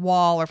from the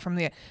wall or from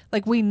the,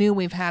 like, we knew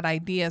we've had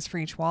ideas for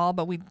each wall,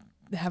 but we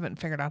haven't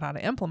figured out how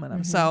to implement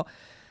them. So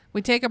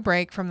we take a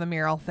break from the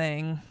mural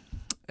thing,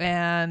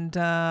 and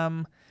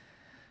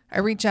I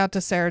reach out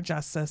to Sarah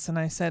Justice and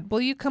I said, will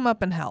you come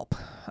up and help?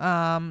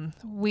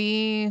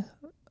 We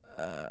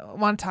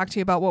want to talk to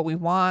you about what we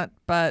want,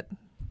 but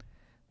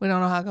we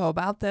don't know how to go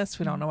about this.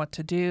 We don't know what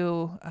to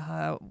do.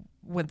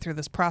 Went through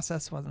this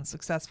process, wasn't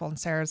successful. And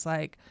Sarah's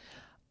like,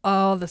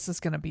 oh, this is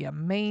going to be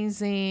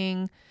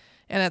amazing.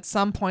 And at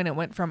some point it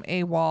went from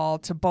a wall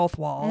to both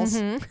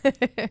walls.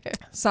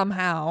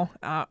 Somehow.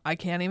 I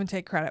can't even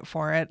take credit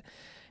for it.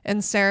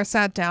 And Sarah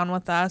sat down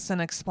with us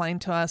and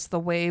explained to us the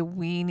way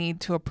we need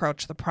to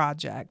approach the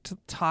project,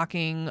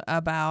 talking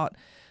about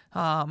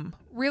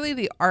really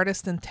the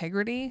artist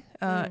integrity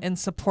and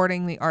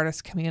supporting the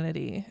artist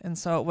community. And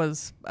so it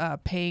was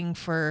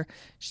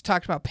she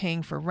talked about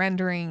paying for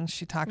rendering.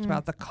 She talked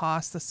about the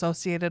cost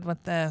associated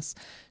with this.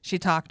 She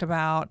talked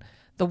about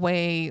the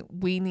way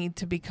we need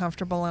to be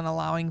comfortable in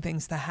allowing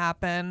things to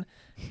happen.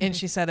 And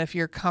she said, if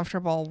you're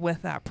comfortable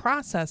with that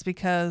process,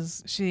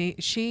 because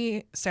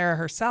Sarah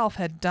herself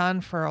had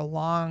done for a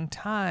long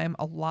time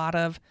a lot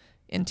of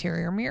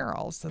interior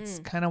murals. That's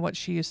kind of what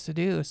she used to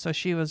do. So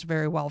she was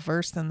very well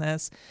versed in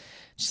this.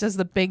 She says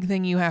the big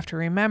thing you have to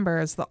remember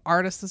is the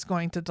artist is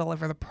going to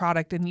deliver the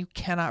product and you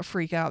cannot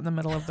freak out in the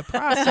middle of the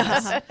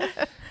process.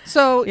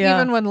 So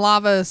even when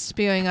lava is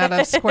spewing out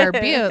of Square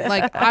Butte,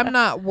 like, I'm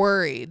not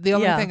worried. The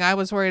only thing I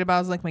was worried about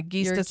was like my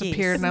geese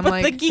disappeared, and I'm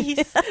like, the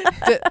geese.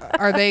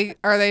 are they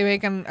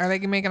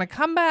making a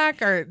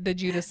comeback, or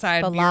did you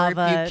decide The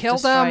you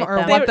killed them, or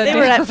them. what? They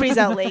were at Freeze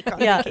Out Lake on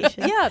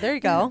vacation. Yeah, there you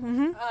go.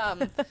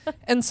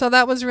 And so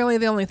that was really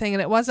the only thing,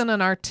 and it wasn't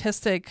an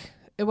artistic.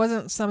 It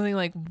wasn't something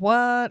like,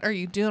 what are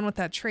you doing with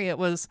that tree? It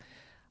was,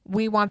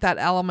 we want that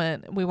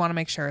element. We want to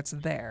make sure it's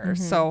there.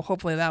 So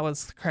hopefully that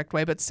was the correct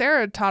way. But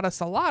Sarah taught us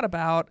a lot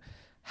about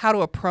how to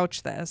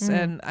approach this.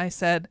 And I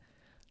said,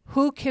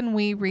 who can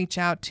we reach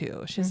out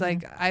to? She's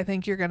like, I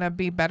think you're going to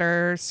be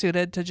better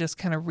suited to just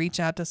kind of reach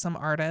out to some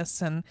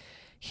artists. And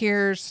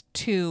here's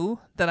 2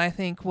 that I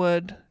think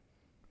would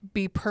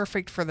be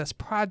perfect for this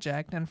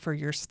project and for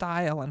your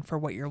style and for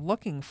what you're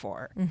looking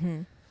for.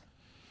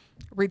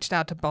 Reached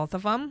out to both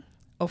of them.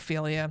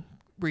 Ophelia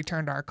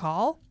returned our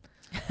call.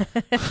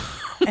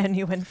 And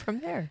you went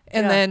from there.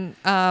 And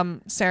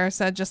then Sarah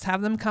said, just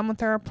have them come with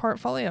their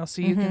portfolio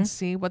so you can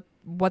see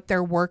what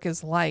their work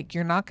is like.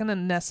 You're not going to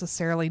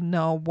necessarily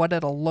know what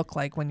it'll look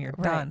like when you're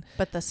done.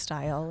 But the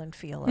style and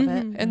feel of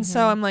it. And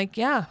so I'm like,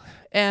 yeah.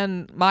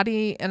 And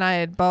Maddie and I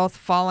had both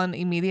fallen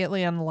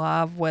immediately in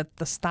love with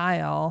the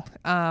style.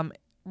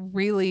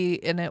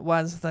 Really, and it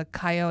was the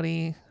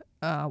coyote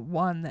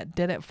one that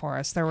did it for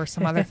us. There were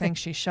some other things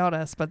she showed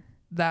us, but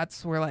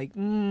we're like,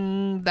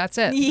 that's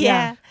it.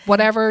 Yeah.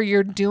 Whatever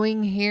you're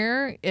doing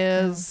here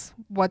is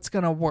what's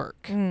going to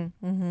work.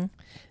 And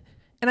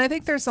I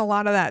think there's a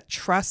lot of that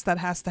trust that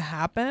has to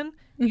happen.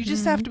 You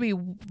just have to be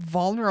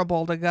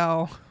vulnerable to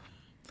go,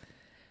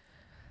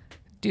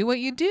 do what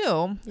you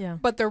do. Yeah.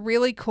 But the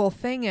really cool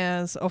thing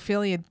is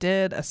Ophelia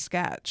did a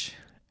sketch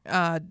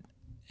and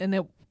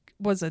it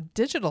was a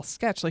digital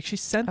sketch. Like, she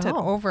sent it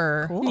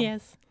over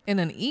Yes. in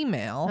an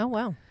email. Oh,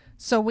 wow.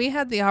 So we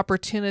had the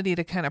opportunity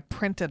to kind of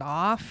print it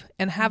off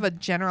and have a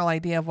general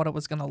idea of what it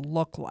was going to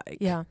look like.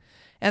 Yeah.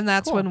 And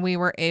that's when we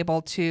were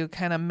able to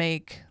kind of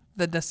make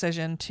the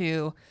decision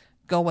to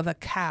go with a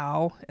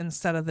cow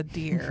instead of the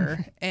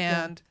deer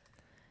and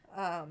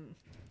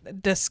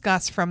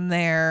discuss from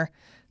there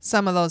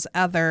some of those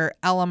other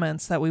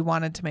elements that we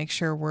wanted to make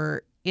sure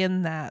were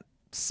in that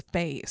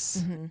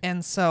space.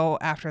 And so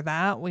after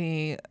that,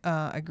 we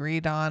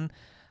agreed on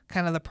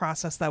kind of the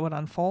process that would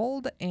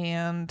unfold,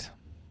 and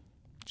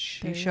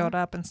she showed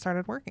up and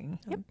started working.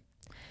 Yep.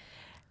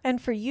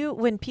 And for you,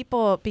 when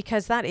people,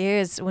 because that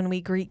is when we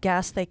greet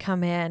guests, they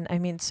come in. I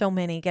mean, so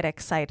many get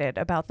excited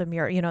about the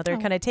mural. You know, they're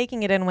kind of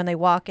taking it in when they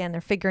walk in. They're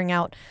figuring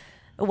out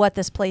what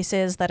this place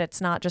is, that it's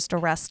not just a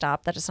rest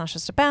stop, that it's not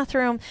just a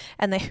bathroom.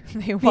 And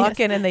they walk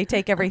in and they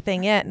take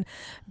everything in.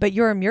 But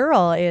your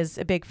mural is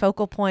a big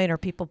focal point, or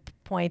people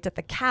point at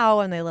the cow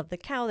and they love the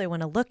cow. They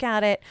want to look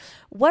at it.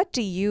 What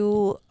do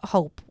you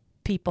hope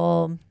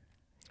people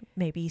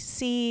maybe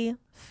see,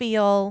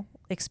 feel,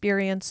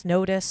 experience,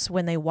 notice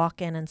when they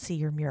walk in and see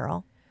your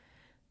mural?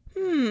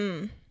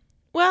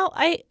 Well,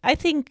 I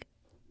think,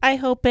 I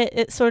hope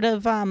it sort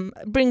of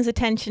brings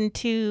attention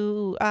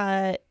to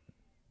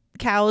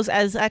cows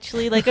as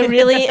actually like a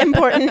really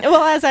important,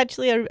 as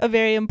actually a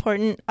very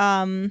important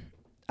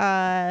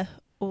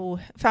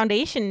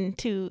foundation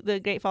to the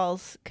Great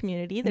Falls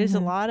community. There's a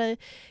lot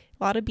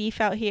a lot of beef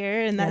out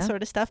here and that Yeah.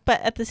 sort of stuff.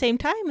 But at the same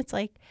time, it's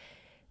like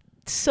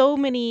so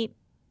many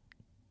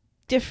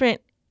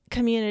different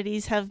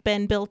communities have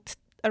been built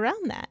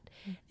around that.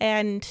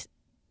 And,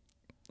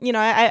 you know,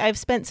 I've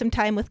spent some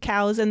time with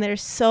cows, and they're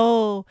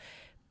so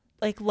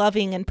like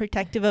loving and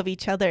protective of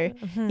each other,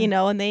 you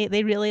know, and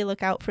they really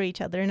look out for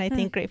each other. And I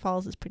think Great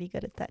Falls is pretty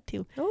good at that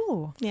too.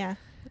 Oh, Yeah.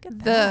 look at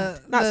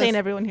that. Not saying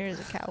everyone here is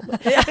a cow,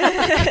 but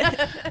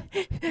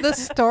The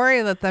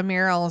story that the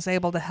mural is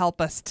able to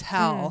help us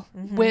tell,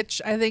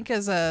 which I think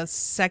is a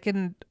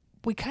second,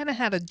 we kind of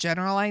had a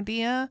general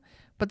idea,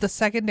 but the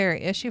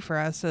secondary issue for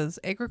us is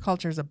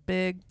agriculture is a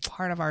big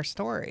part of our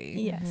story.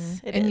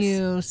 yes, it and is.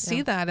 you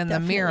see that in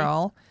Definitely. the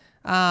mural.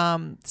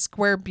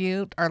 Square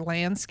Butte, our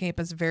landscape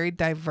is very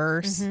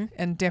diverse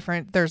and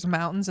different. There's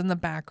mountains in the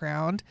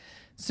background,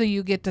 so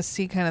you get to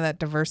see kind of that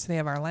diversity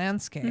of our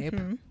landscape.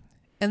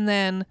 And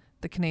then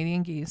the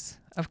Canadian geese,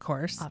 of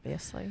course,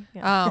 Obviously.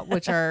 Yeah.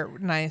 which are a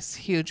nice,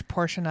 huge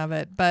portion of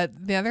it.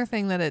 But the other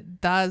thing that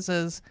it does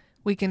is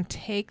we can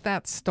take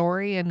that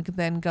story and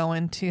then go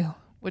into,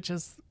 which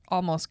is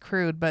almost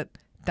crude, but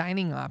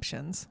dining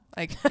options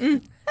like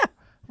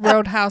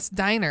Roadhouse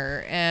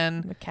Diner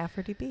and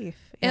McCafferty beef.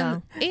 Yeah.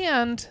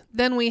 and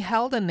then we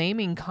held a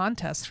naming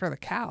contest for the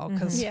cow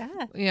because Yeah.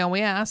 you know,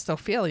 we asked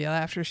Ophelia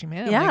after she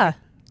made it, Yeah. like,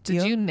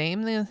 did you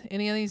name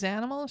any of these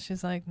animals?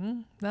 She's like,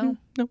 no.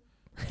 Nope.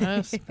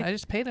 I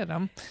just painted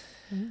them.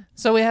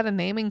 So we had a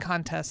naming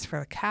contest for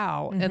the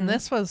cow, and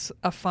this was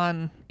a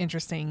fun,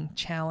 interesting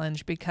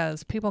challenge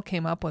because people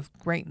came up with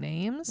great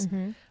names,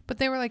 but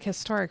they were like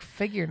historic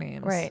figure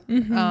names. Right.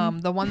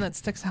 The one that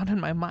sticks out in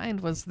my mind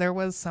was there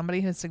was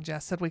somebody who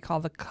suggested we call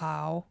the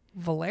cow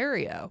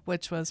Valeria,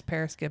 which was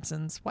Paris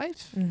Gibson's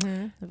wife.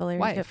 Valeria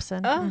Wife.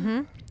 Gibson.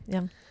 Oh.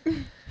 Yeah.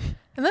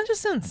 And that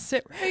just didn't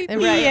sit right.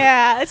 Right.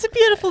 Yeah, it's a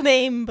beautiful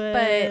name,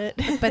 but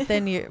But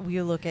then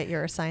you look at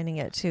you're assigning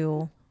it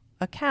to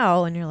a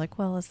cow, and you're like,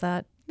 well, is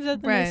that? is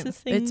that the Right.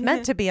 nicest thing? It's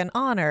meant to be an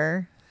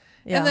honor.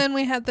 Yeah. And then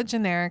we had the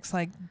generics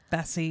like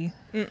Bessie,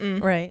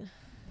 right.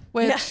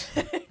 which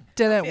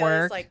didn't Felia's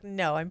work. like,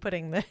 no, I'm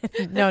putting the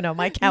no,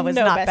 my cow is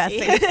No, not Bessie.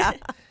 Bessie.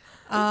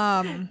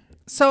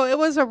 So it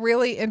was a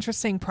really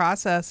interesting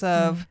process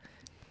of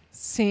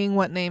seeing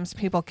what names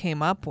people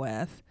came up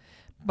with.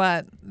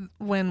 But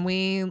when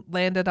we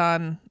landed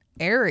on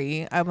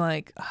Airy, I'm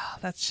like, oh,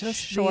 that's just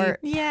Short.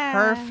 the Yeah.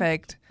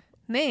 perfect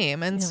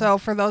name. And so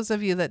for those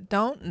of you that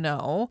don't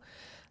know,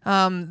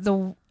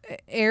 the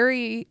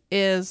Airy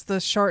is the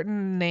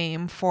shortened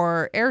name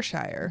for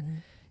Ayrshire,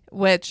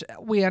 which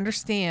we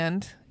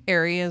understand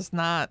Airy is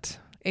not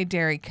a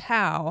dairy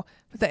cow,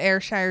 but the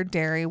Ayrshire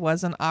Dairy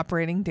was an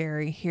operating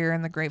dairy here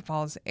in the Great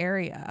Falls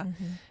area.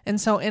 And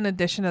so in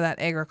addition to that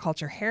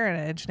agriculture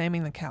heritage,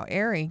 naming the cow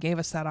Airy gave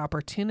us that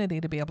opportunity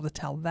to be able to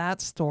tell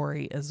that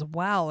story as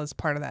well as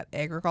part of that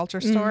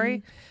agriculture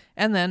story.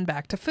 And then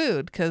back to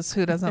food, because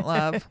who doesn't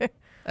love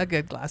a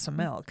good glass of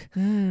milk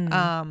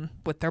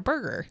with their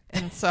burger?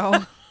 And so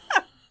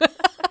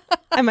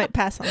I might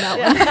pass on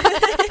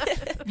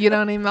that you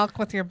don't need milk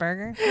with your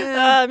burger?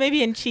 one.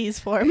 Maybe in cheese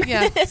form.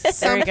 Yeah.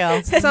 There you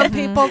go. Some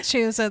people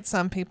choose it,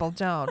 some people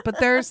don't. But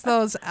there's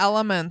those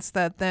elements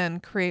that then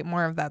create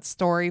more of that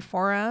story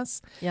for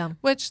us, Yeah.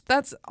 which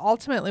that's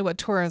ultimately what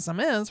tourism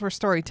is. We're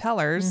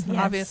storytellers, Yes.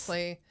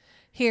 obviously,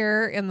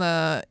 here in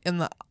the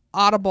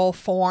audible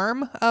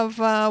form of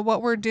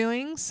what we're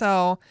doing.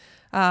 So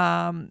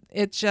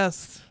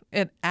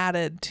it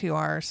added to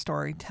our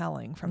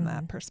storytelling from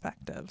that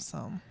perspective.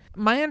 So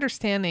my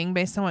understanding,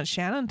 based on what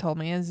Shannon told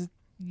me, is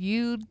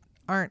you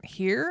aren't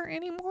here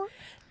anymore.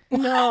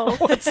 No.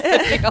 What's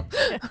the deal?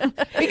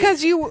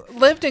 Because you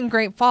lived in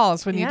Great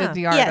Falls when you Yeah. did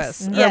the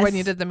Yes, artist, or yes. when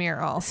you did the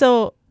mural.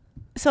 So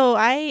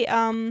I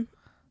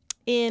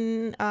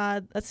in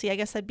let's see, I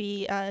guess that'd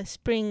be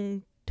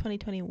spring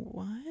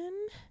 2021.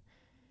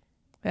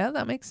 Yeah,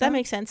 that makes sense. That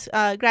makes sense.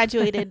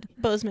 Graduated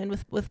Bozeman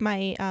with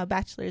my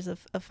bachelor's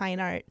of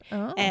fine art,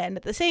 Oh. and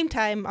at the same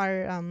time,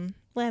 our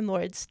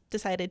landlords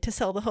decided to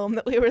sell the home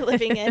that we were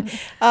living in,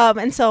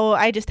 and so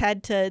I just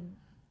had to,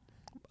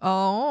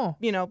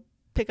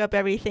 pick up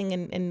everything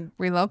and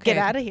Relocate. get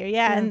out of here.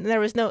 Yeah, Yeah. and there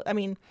was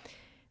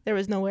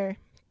nowhere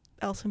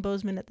else in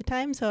Bozeman at the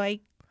time, so I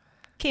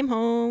came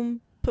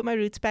home, put my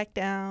roots back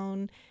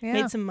down, Yeah.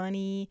 made some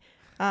money,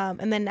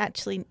 and then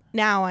actually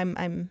now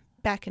I'm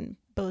back in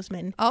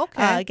Bozeman,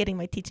 Okay. getting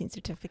my teaching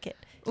certificate.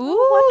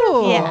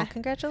 Ooh. Yeah.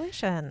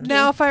 Congratulations.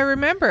 Now, if I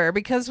remember,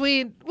 because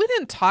we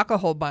didn't talk a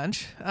whole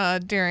bunch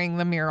during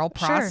the mural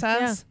Sure,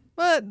 process,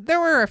 but there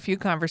were a few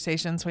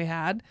conversations we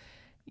had.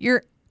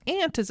 Your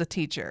aunt is a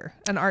teacher,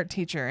 an art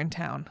teacher in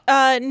town.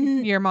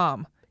 Your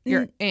mom,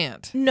 your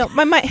aunt. No,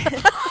 my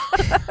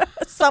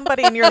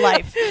Somebody in your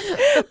life.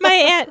 my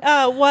aunt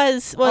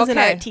was an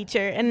Okay. art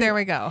teacher, and There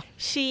we go.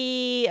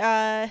 she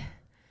actually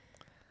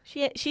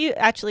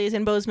is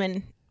in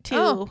Bozeman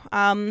too.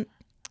 Oh.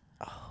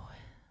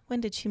 When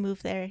did she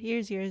move there?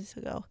 Years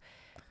ago.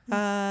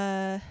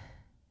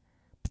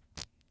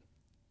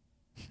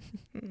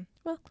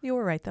 Well, you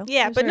were right though.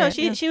 Yeah, It but no, right,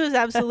 yeah. she was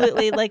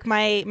absolutely like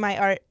my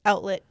art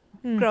outlet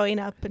growing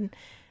up, and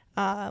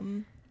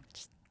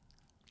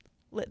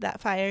lit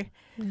that fire.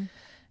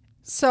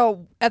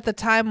 So at the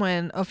time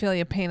when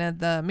Ophelia painted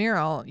the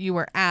mural, you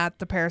were at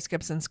the Paris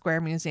Gibson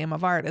Square Museum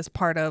of Art as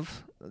part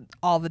of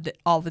all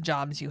the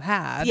jobs you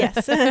had.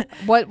 Yes.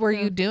 What were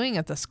you doing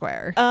at the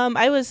square?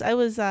 I was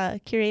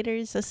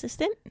curator's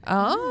assistant.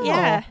 Oh.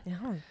 Yeah.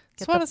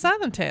 So what does that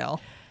entail?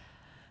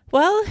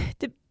 Well,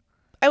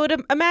 I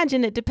would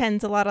imagine it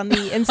depends a lot on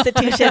the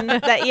institution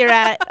that you're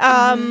at.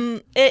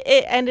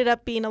 It ended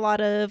up being a lot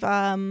of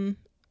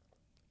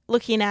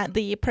looking at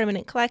the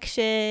permanent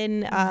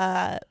collection,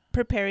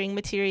 preparing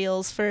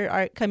materials for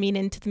art coming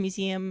into the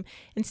museum,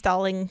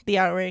 installing the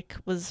artwork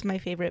was my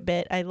favorite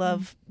bit. I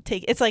love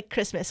it's like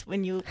Christmas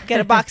when you get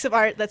a box of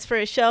art that's for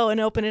a show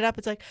and open it up.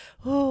 It's like,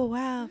 oh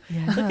wow,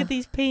 look at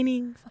these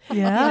paintings.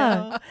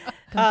 Yeah,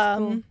 that's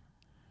cool.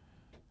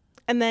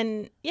 And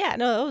then it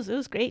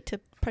was great to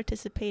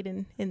participate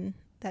in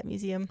that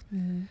museum.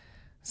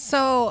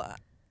 So,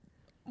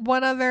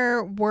 what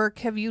other work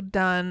have you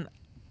done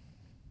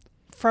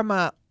from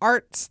a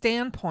art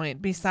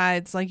standpoint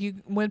besides, like, you're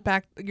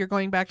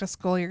going back to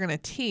school, you're going to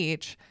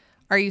teach?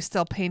 Are you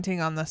still painting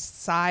on the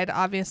side,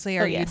 obviously?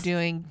 Are you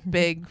doing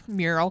big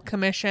mural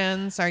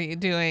commissions? Are you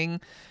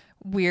doing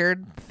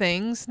weird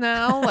things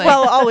now? Like...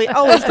 Well,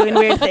 always doing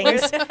weird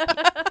things.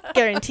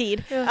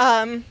 Guaranteed.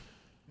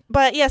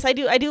 But yes, I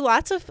do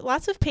lots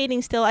of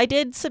painting still. I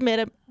did submit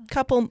a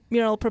couple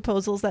mural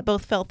proposals that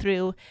both fell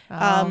through.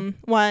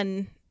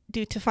 One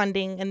due to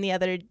funding and the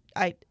other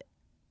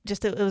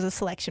it was a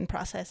selection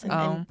process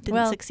and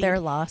didn't succeed.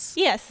 Their loss.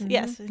 Yes,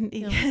 yes.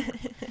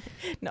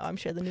 No, I'm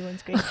sure the new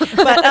one's great.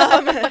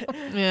 But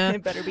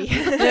it better be.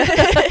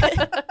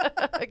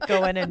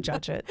 Go in and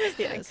judge it.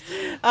 Yes.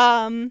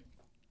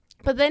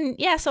 But then,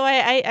 so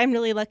I'm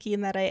really lucky in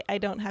that I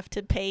don't have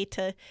to pay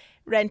to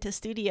rent a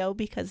studio,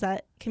 because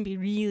that can be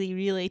really,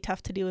 really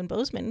tough to do in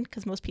Bozeman,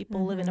 because most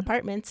people live in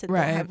apartments and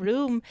don't have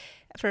room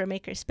for a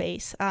maker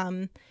space.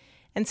 And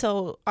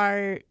so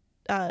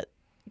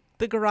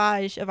the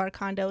garage of our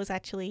condo is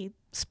actually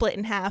split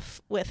in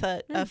half with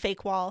a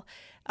fake wall.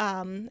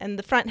 And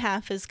the front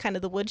half is kind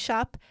of the wood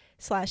shop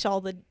 /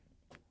 all the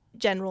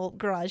general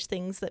garage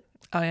things that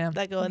go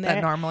in there.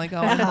 That normally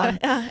go in one.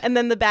 And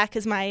then the back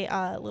is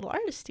my little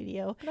artist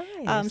studio.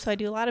 Nice. So I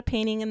do a lot of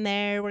painting in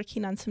there,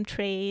 working on some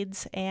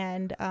trades.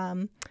 And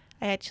I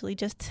actually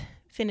just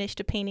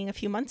finished a painting a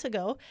few months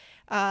ago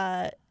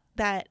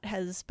that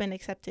has been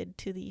accepted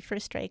to the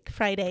First Strike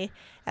Friday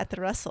at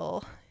the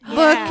Russell. Look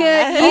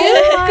at you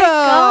Oh my go.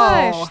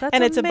 gosh, that's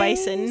and it's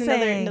amazing. a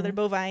bison, another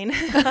bovine.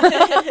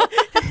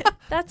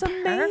 That's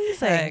amazing.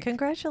 Perfect.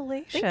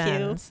 Congratulations. Thank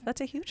you.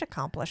 That's a huge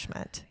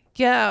accomplishment.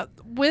 Yeah,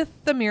 with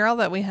the mural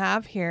that we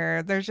have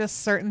here, there's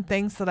just certain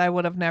things that I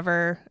would have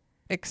never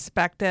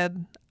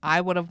expected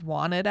I would have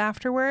wanted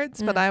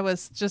afterwards. But I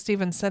was just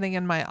even sitting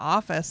in my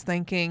office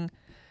thinking,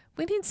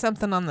 we need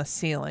something on the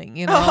ceiling,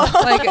 you know?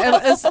 Like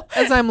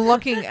as I'm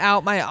looking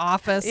out my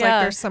office,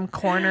 like there's some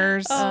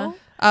corners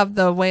of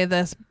the way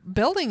this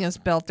building is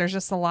built. There's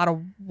just a lot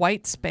of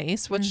white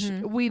space, which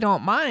we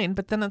don't mind.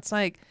 But then it's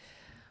like,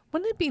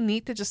 wouldn't it be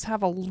neat to just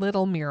have a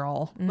little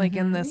mural, like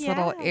in this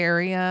little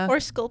area? Or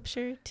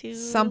sculpture, too.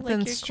 Something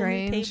like your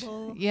strange.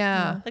 table.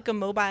 Yeah. Like a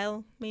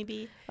mobile,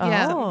 maybe.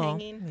 Yeah. Something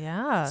hanging.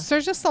 Yeah. So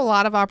there's just a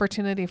lot of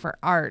opportunity for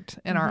art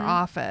in our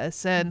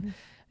office. And,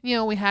 you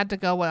know, we had to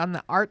go on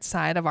the art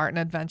side of Art and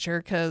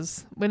Adventure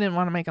because we didn't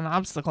want to make an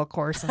obstacle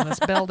course in this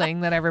building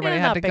that everybody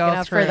had not to big go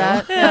enough through. for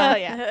that.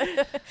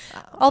 Yeah.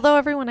 Although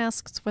everyone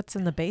asks what's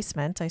in the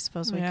basement, I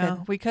suppose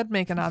We could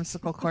make an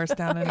obstacle course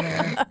down in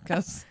there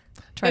because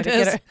try to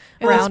get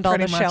around all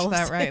the shelves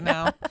that right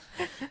now.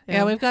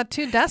 Yeah, we've got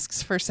 2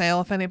 desks for sale.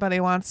 If anybody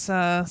wants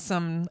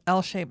some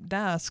L-shaped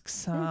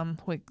desks,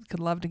 we could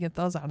love to get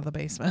those out of the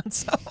basement.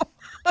 So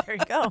There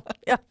you go.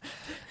 Yeah.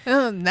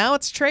 Now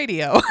it's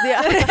Tradio.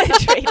 Yeah.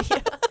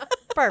 Tradio.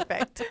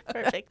 Perfect.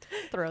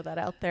 Throw that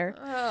out there.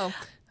 Oh.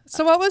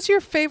 So what was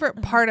your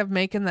favorite part of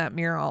making that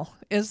mural?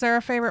 Is there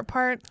a favorite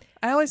part?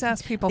 I always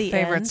ask people The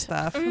favorite end.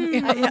 stuff.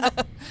 Yeah.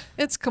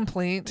 It's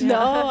complete.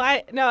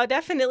 No,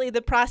 definitely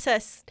the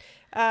process.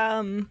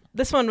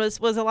 This one was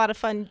a lot of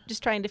fun,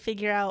 just trying to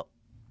figure out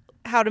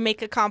how to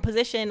make a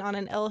composition on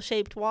an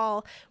L-shaped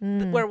wall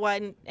where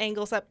one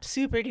angles up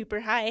super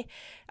duper high.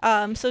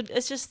 So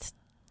it's just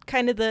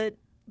kind of the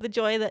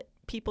joy that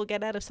people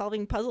get out of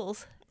solving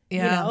puzzles.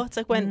 Yeah. You know, it's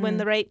like when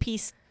the right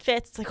piece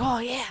fits, it's like, oh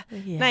yeah.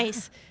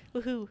 Nice.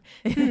 Woohoo.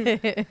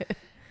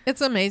 It's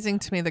amazing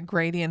to me, the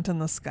gradient in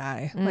the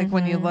sky. Like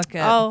when you look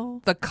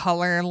at the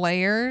color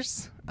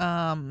layers.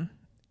 And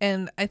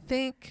I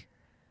think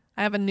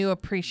I have a new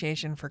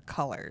appreciation for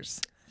colors.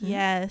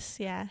 Yes,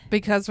 yeah.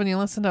 Because when you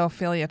listen to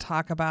Ophelia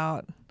talk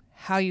about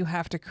how you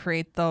have to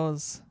create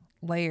those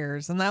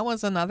layers, and that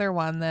was another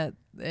one that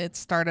it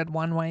started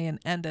one way and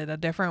ended a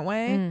different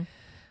way.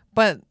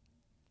 But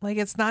like,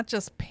 it's not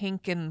just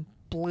pink and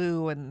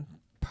blue and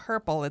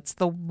purple, it's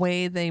the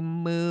way they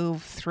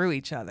move through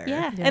each other.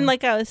 Yeah. And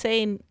like I was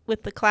saying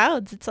with the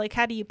clouds, it's like,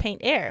 how do you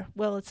paint air?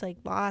 Well, it's like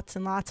lots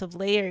and lots of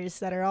layers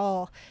that are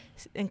all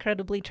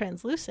incredibly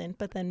translucent,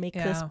 but then make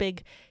this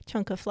big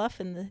chunk of fluff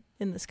in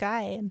the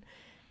sky.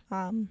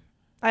 And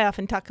I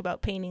often talk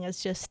about painting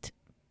as just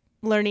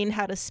learning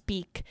how to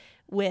speak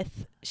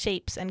with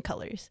shapes and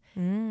colors.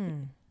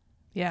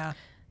 Yeah.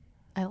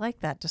 I like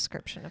that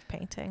description of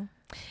painting.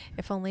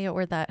 If only it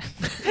were that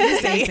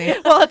Easy.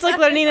 Well, it's like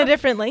learning a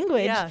different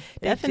language. Yeah,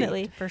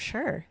 definitely. for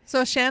sure.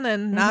 So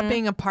Shannon, not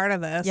being a part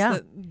of this, Yeah.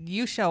 that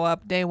you show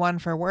up day one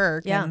for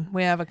work Yeah. and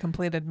we have a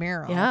completed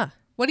mural. Yeah.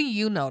 What do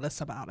you notice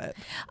about it?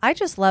 I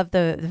just love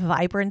the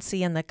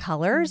vibrancy and the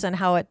colors and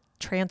how it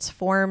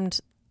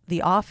transformed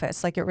the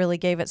office. Like it really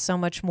gave it so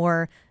much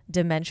more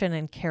dimension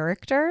and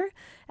character.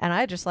 And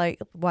I just like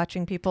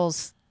watching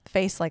people's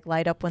face like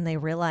light up when they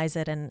realize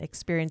it and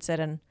experience it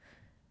and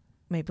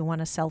maybe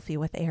want a selfie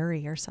with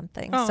Aerie or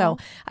something. Aw. So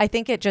I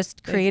think it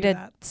just They do created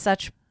that.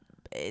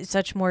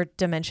 such more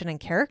dimension and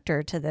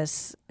character to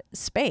this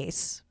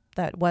space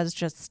that was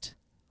just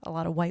a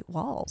lot of white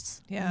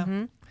walls. Yeah.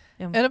 Mhm.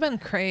 It'd have been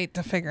great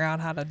to figure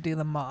out how to do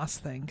the moss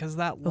thing because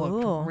that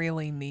looked Ooh.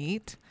 really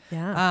neat.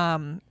 Yeah.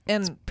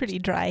 And Pretty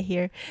dry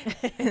here.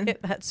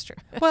 That's true.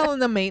 well, and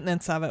the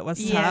maintenance of it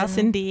was Yes, tough.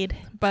 indeed.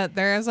 But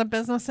there is a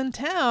business in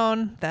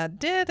town that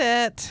did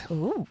it.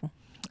 Ooh.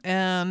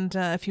 And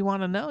if you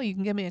want to know, you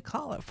can give me a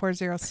call at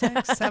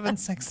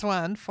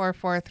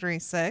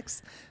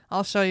 406-761-4436.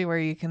 I'll show you where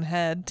you can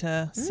head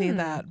to see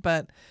that.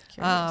 But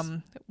Curious.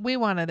 we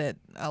wanted it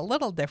a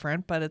little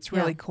different, but it's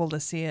really Yeah. cool to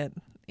see it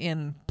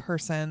in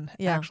person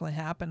Yeah. actually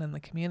happen in the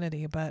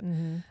community. But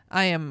Mm-hmm.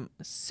 I am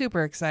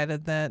super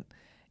excited that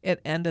it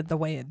ended the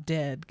way it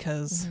did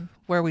because Mm-hmm.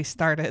 where we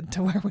started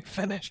to where we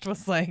finished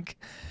was like,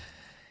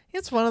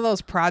 it's one of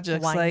those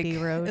projects Windy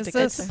like, road is to get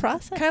this there.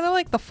 Process. kind of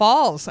like the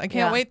Falls? I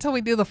can't Yeah. wait till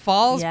we do the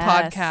Falls Yes.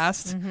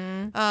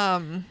 podcast.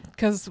 Mhm.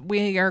 Because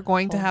we are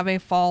going to Cool. have a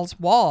Falls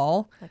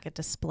wall. Like a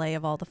display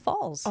of all the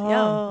falls. Oh,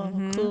 Yeah.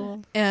 Mhm.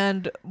 cool.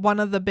 And one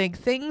of the big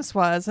things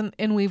was,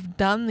 and we've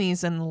done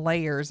these in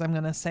layers, I'm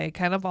going to say,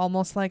 kind of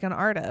almost like an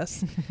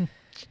artist.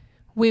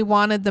 We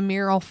wanted the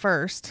mural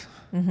first.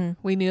 Mm-hmm.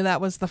 We knew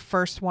that was the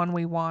first one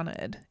we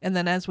wanted. And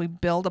then as we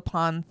build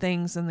upon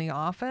things in the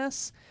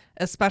office,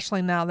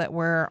 especially now that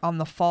we're on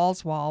the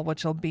Falls wall,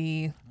 which will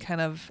be kind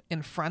of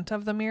in front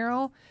of the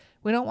mural,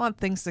 we don't want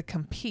things to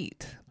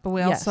compete, but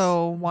we Yes.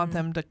 also want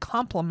them to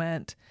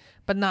complement,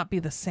 but not be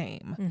the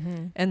same.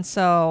 Mm-hmm. And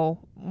so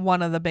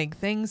one of the big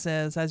things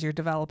is, as you're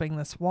developing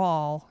this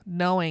wall,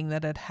 knowing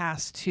that it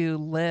has to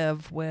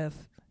live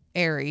with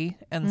Aerie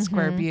and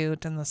Square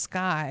Butte and the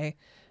sky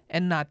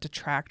and not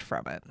detract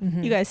from it.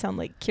 Mm-hmm. You guys sound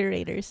like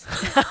curators.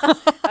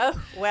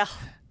 Oh, well,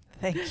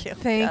 thank you.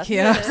 Thank you.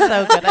 You're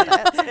so good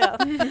at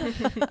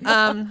it.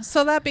 Yeah.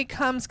 So that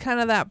becomes kind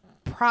of that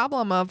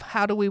problem of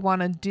how do we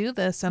want to do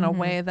this in a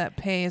way that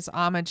pays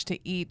homage to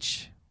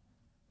each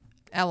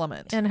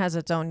element And has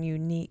its own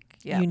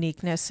Yeah.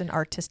 uniqueness and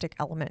artistic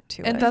element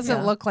to it. and doesn't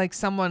Yeah. look like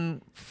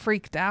someone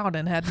freaked out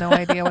and had no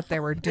idea what they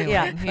were doing.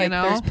 Yeah, you like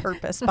know, there's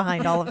purpose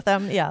behind all of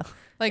them. Yeah.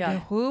 like yeah.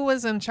 who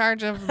was in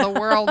charge of the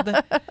world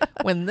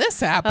when this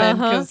happened?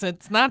 Because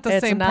it's not the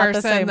It's same not the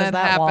person same as that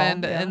that wall,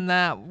 happened yeah. in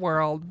that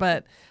world.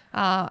 But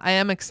I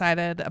am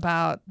excited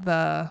about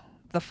the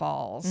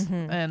falls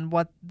and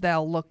what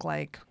they'll look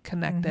like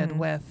connected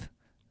with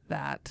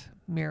that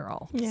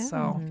mural. Yeah.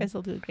 So You guys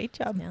will do a great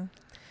job.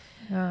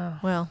 Yeah.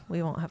 Well,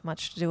 we won't have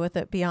much to do with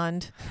it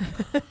beyond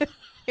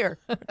here.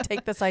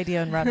 Take this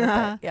idea and run with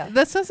it. Yeah.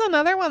 this is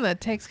another one that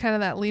takes kind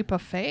of that leap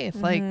of faith.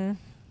 Like, Mhm.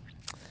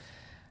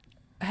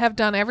 have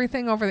done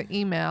everything over the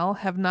email,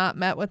 have not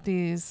met with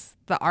the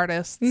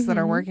artists that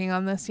are working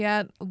on this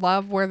yet.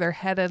 Love where they're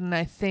headed, and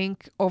I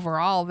think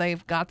overall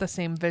they've got the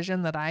same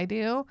vision that I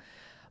do.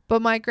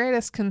 But my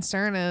greatest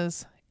concern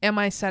is, am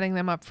I setting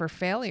them up for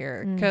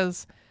failure?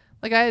 Because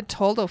like I had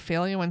told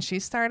Ophelia when she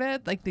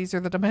started, like these are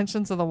the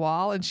dimensions of the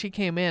wall, and she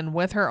came in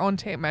with her own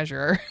tape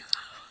measure.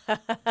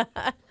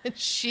 And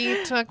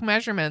she took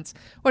measurements,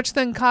 which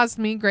then caused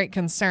me great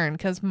concern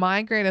because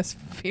my greatest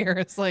fear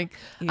is like,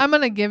 I'm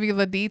going to give you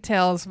the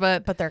details,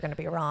 but But they're going to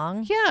be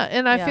wrong. yeah.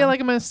 And I Yeah. feel like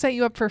I'm going to set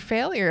you up for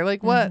failure.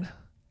 Like what?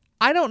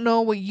 I don't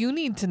know what you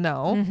need to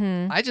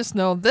know. I just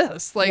know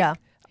this. Like, Yeah.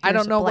 I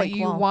Here's don't a know what blank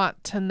you wall.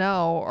 want to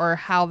know or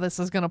how this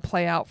is going to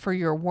play out for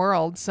your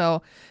world.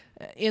 So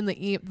in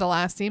the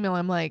last email,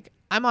 I'm like,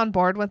 I'm on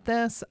board with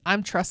this.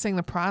 I'm trusting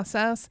the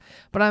process,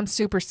 but I'm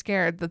super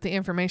scared that the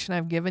information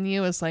I've given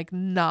you is like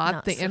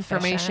not the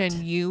information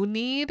sufficient. you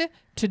need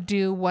to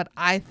do what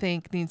I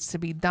think needs to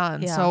be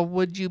done. Yeah. So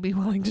would you be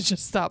willing to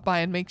just stop by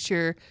and make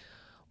sure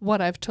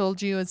what I've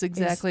told you is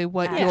exactly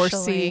what you're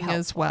actually seeing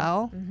as helpful.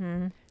 well?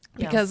 Mm-hmm.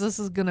 Because this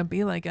is going to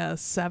be like a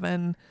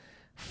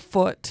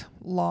 7-foot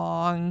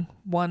long,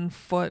 1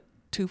 foot,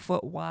 2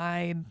 foot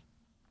wide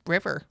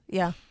river.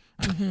 Yeah.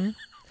 Mm-hmm.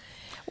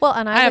 Well,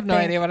 and I I have would no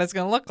think- idea what it's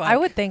going to look like. I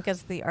would think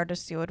as the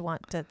artist, you would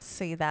want to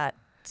see that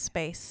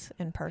space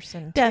in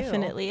person. too.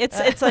 Definitely.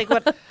 It's like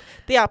what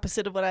the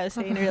opposite of what I was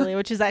saying earlier,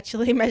 which is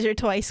actually measure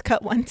twice,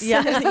 cut once.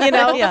 Yeah. You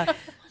know? Yeah.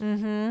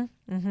 Mm-hmm.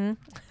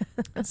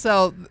 Mm-hmm.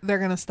 So they're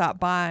going to stop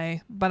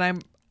by, but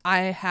I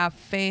have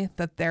faith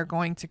that they're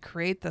going to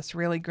create this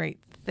really great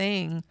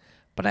thing,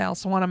 but I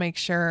also want to make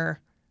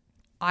sure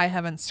I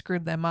haven't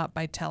screwed them up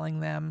by telling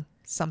them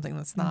something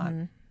that's not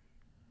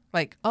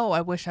like, oh,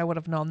 I wish I would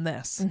have known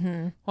this.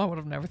 Well, I would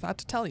have never thought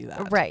to tell you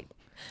that. Right.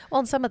 Well,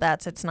 and some of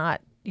that's, it's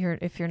not,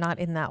 if you're not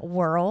in that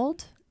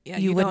world, Yeah,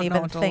 you wouldn't don't know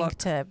even what to think look.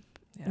 to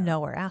Yeah.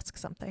 know or ask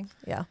something.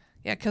 Yeah.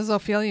 Yeah, because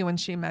Ophelia, when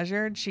she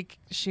measured,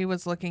 she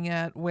was looking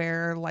at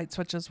where light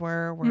switches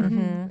were,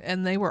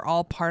 and they were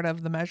all part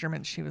of the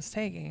measurement she was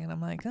taking. And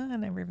I'm like, oh, I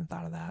never even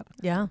thought of that.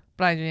 Yeah.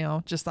 But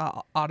I, just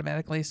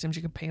automatically assumed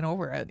you could paint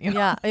over it. You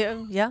know?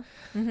 Yeah. Yeah.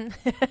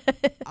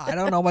 I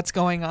don't know what's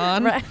going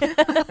on. Right.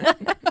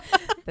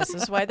 This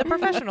is why the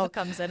professional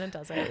comes in and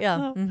does it.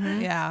 Yeah.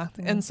 Yeah.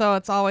 And so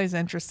it's always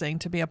interesting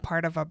to be a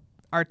part of a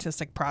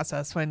artistic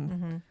process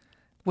when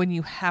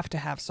you have to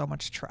have so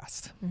much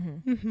trust.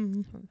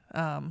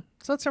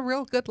 So it's a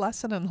real good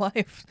lesson in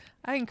life.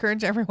 I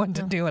encourage everyone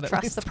to do it.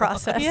 Trust the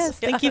process. Yes,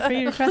 thank you for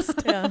your trust.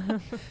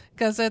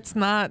 Because it's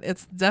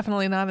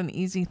definitely not an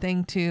easy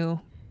thing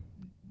to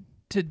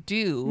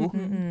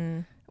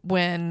do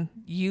when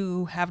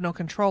you have no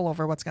control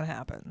over what's going to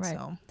happen. Right.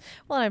 So.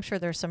 Well, and I'm sure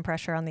there's some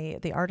pressure on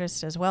the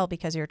artist as well,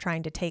 because you're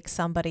trying to take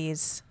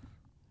somebody's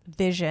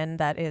vision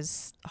that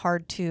is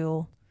hard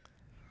to,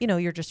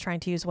 you're just trying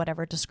to use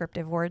whatever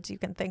descriptive words you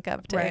can think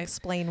of to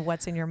explain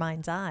what's in your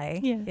mind's eye.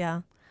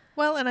 Yeah.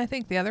 Well, and I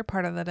think the other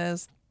part of it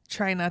is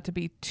try not to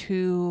be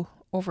too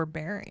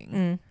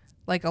overbearing.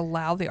 Like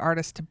allow the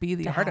artist to be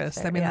the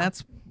artist. I mean,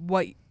 that's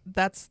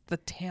the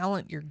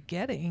talent you're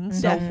getting.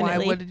 So why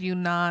would you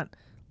not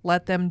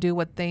let them do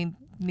what they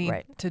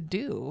need to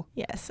do?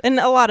 Yes. And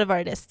a lot of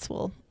artists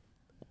will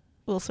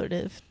sort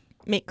of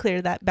make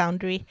clear that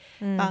boundary.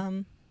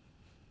 Some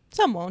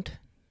won't.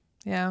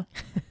 Yeah.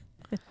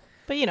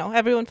 But,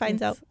 everyone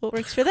finds out what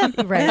works for them.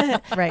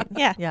 Right.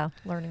 Yeah. Yeah.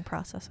 Learning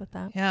process with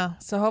that. Yeah.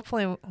 So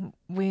hopefully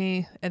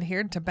we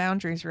adhered to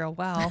boundaries real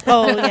well.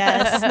 Oh,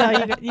 yes.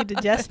 No, you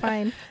did just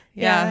fine.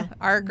 Yeah.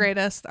 Our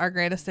greatest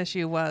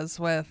issue was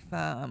with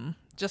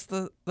just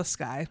the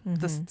sky,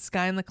 the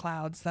sky and the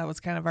clouds. That was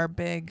kind of our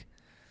big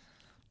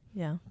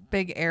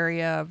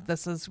area of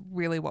this is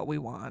really what we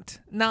want.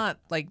 Not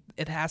like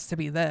it has to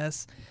be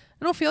this.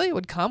 And Ophelia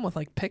would come with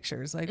like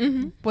pictures, like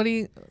what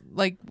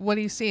are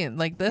you seeing,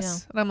 like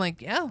this? And I'm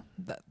like, you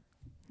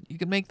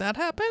could make that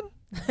happen.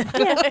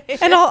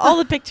 And all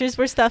the pictures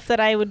were stuff that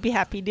I would be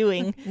happy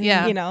doing.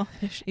 Yeah. You and I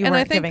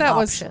weren't think giving that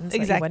was options that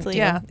you exactly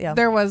wouldn't do.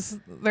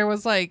 There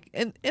was like,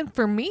 and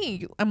for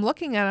me, I'm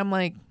looking at it, I'm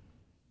like,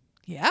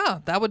 yeah,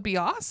 that would be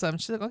awesome.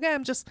 She's like, okay,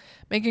 I'm just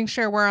making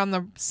sure we're on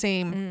the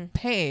same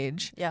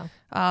page. Yeah.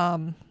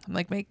 I'm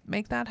like,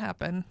 make that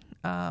happen.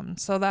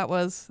 So that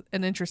was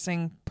an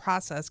interesting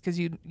process because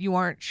you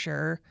aren't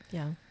sure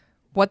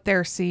what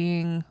they're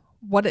seeing,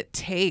 what it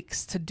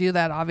takes to do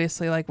that.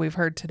 Obviously, like we've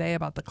heard today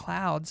about the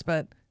clouds,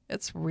 but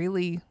it's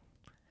really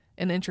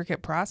an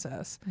intricate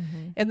process.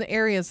 And the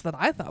areas that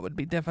I thought would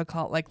be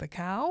difficult, like the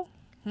cow,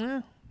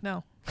 no.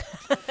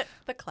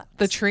 The clouds.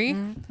 The tree,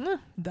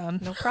 done.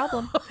 No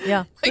problem.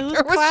 Yeah. Like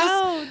Those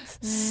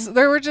clouds.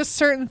 there were just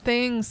certain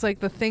things, like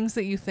the things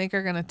that you think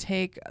are going to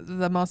take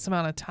the most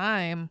amount of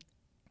time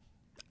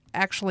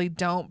actually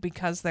don't,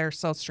 because they're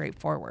so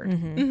straightforward.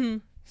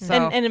 So,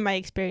 and in my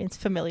experience,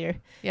 familiar.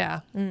 Yeah.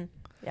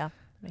 Yeah.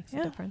 Makes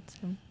a difference.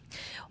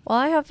 Well,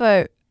 I have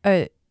a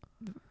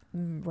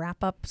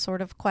wrap up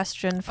sort of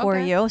question for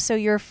you. So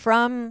you're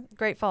from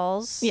Great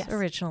Falls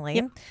originally.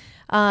 Yep.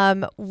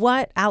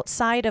 What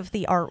outside of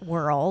the art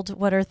world,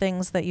 what are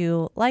things that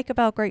you like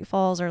about Great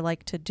Falls or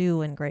like to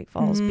do in Great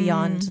Falls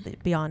beyond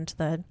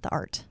the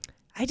art?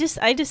 I just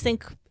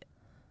think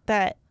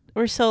that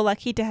we're so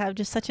lucky to have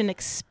just such an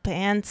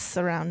expanse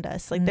around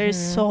us. Like there's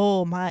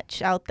so much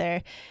out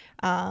there.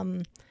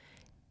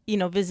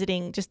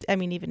 Visiting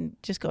even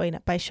just going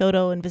up by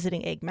Shoto and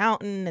visiting Egg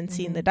Mountain and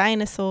seeing the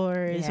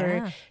dinosaurs,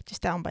 or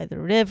just down by the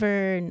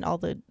river and all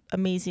the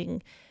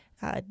amazing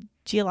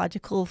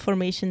geological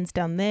formations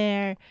down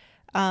there.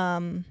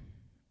 Do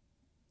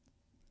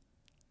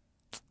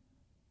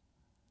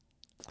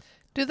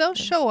those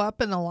show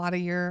up in a lot of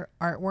your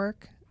artwork?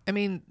 I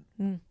mean,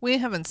 we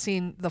haven't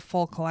seen the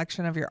full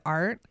collection of your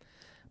art,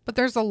 but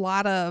there's a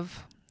lot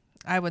of,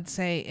 I would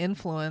say,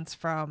 influence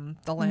from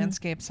the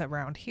landscapes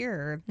around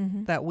here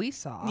that we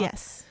saw.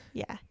 Yes.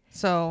 Yeah.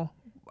 So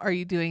are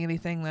you doing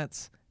anything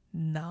that's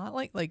not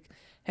like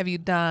have you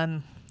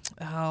done,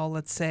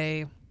 let's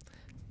say,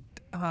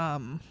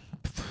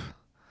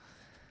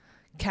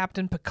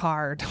 Captain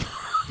Picard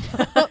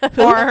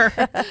or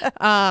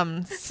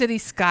city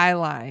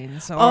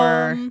skylines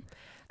or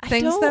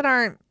things that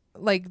aren't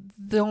like,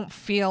 don't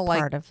feel like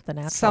part of the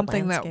natural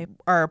something landscape.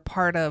 that are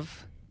part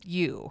of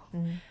you.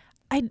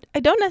 I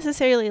don't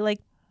necessarily like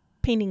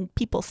painting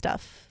people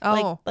stuff.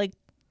 Oh. Like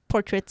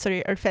portraits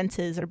or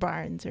fences or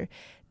barns or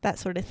that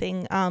sort of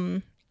thing.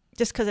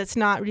 Just because it's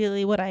not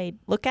really what I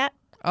look at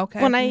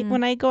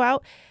when I go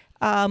out.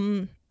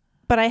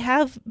 But I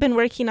have been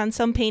working on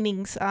some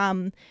paintings.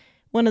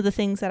 One of the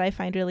things that I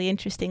find really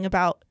interesting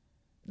about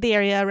the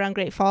area around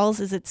Great Falls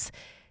is its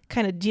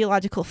kind of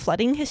geological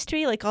flooding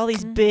history, like all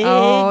these big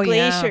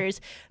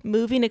glaciers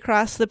moving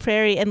across the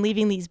prairie and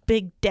leaving these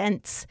big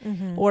dents,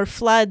 or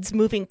floods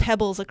moving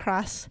pebbles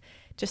across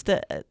just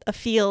a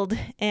field,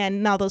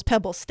 and now those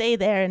pebbles stay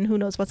there, and who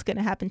knows what's going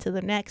to happen to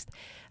them next.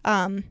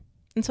 And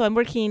so I'm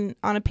working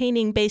on a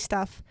painting based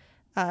off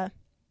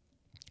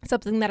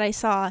something that I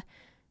saw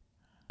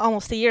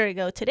almost a year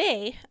ago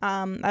today.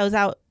 I was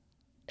out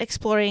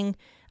exploring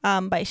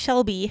by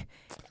Shelby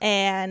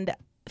and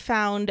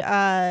found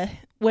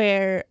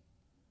where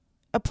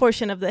a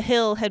portion of the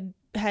hill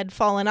had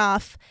fallen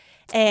off,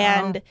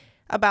 and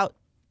about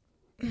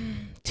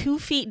 2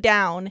 feet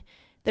down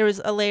there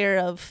was a layer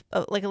of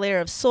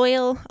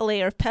soil, a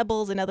layer of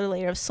pebbles, another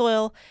layer of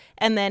soil,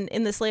 and then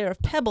in this layer of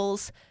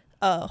pebbles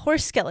a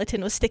horse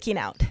skeleton was sticking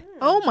out.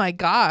 Oh my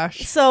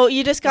gosh. So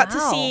you just got to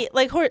see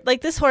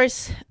like this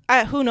horse,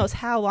 who knows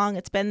how long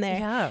it's been there.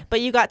 Yeah.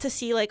 But you got to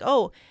see like,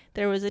 oh,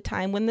 there was a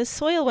time when this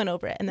soil went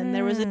over it, and then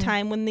there was a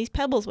time when these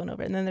pebbles went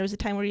over it, and then there was a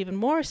time where even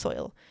more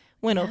soil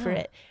went over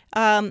it.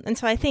 And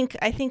so I think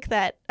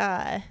that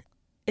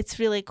it's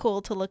really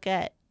cool to look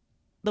at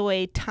the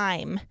way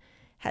time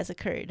has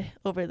occurred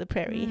over the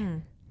prairie.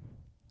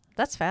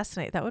 That's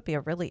fascinating. That would be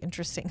a really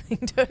interesting thing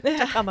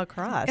to come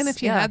across. And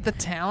if you had the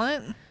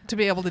talent to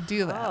be able to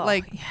do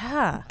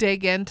that,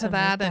 dig into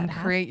that and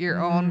create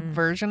your own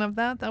version of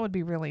that, that would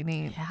be really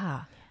neat.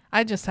 Yeah.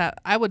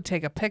 I would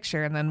take a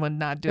picture and then would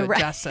not do it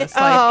justice.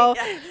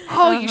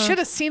 You should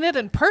have seen it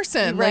in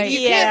person. Right. Like,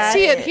 you can't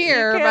see it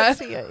here. But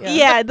See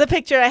it, The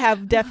picture I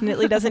have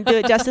definitely doesn't do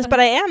it justice, but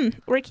I am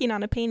working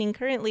on a painting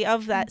currently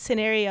of that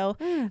scenario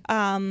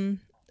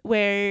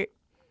where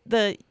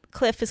the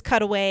cliff is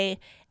cut away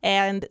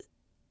and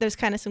there's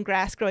kind of some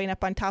grass growing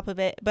up on top of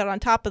it, but on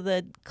top of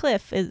the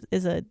cliff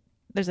there's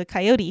a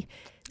coyote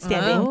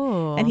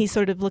standing, and he's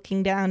sort of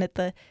looking down at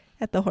the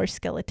horse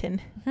skeleton.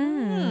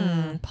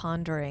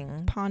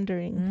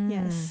 Pondering.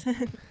 Yes.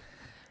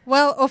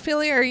 Well,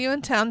 Ophelia, are you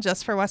in town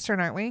just for Western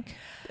Art Week?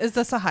 Is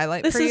this a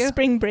highlight This for you? is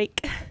spring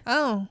break.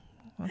 Oh,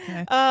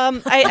 okay.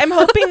 I'm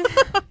hoping.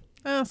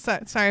 Oh,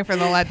 sorry for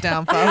the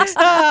letdown, folks.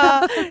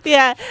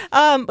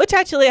 Which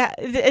actually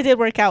it did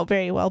work out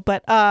very well.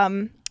 But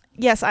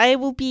yes, I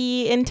will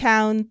be in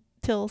town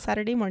till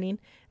Saturday morning.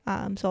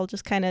 So I'll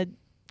just kind of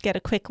get a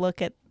quick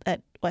look at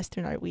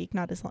Western Art Week.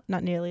 Not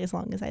nearly as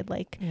long as I'd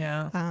like.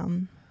 Yeah.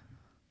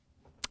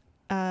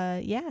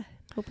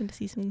 Hoping to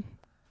see some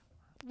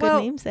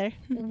good names there.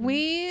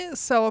 We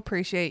so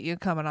appreciate you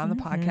coming on the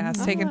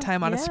podcast, taking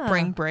time on a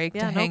spring break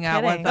to hang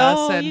out kidding. with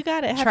us and you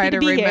got it. Happy try to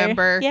be here.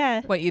 remember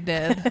what you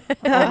did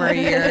over a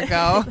year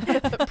ago.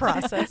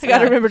 Process. I got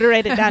to remember to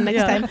write it down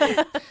next time.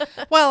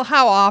 Well,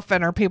 how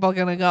often are people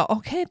going to go,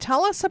 okay,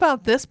 tell us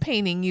about this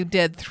painting you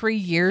did 3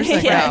 years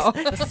ago?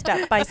 The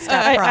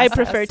step-by-step process. I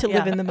prefer to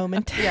live in the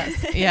moment.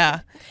 Yes. Yeah.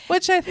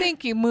 Which I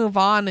think you move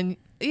on, and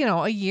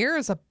a year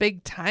is a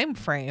big time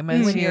frame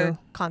as When you're you're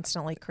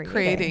constantly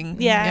creating.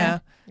 Yeah.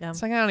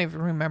 It's like I don't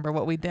even remember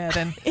what we did,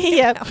 and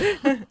Yep.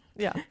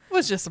 Yeah. it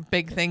was just a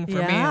big thing for me,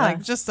 Yeah.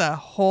 like just a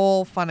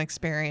whole fun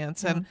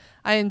experience. And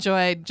I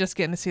enjoyed just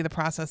getting to see the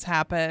process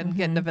happen,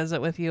 getting to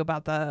visit with you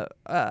about the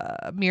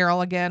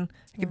mural again.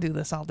 I could do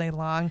this all day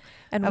long.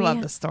 And I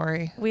love the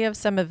story. We have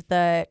some of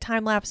the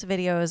time-lapse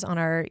videos on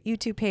our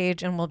YouTube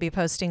page, and we'll be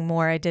posting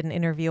more. I did an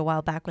interview a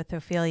while back with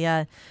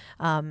Ophelia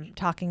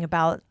talking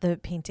about the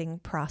painting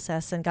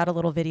process, and got a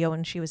little video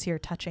when she was here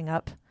touching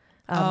up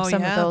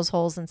some of those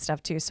holes and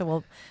stuff too. So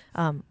we'll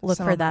look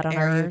Some for of that the on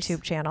our errors.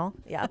 YouTube channel.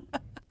 Yeah.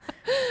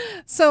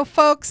 So,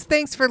 folks,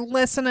 thanks for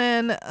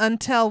listening.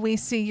 Until we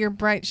see your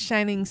bright,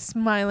 shining,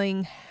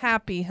 smiling,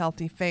 happy,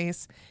 healthy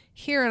face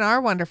here in our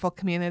wonderful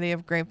community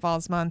of Great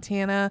Falls,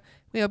 Montana,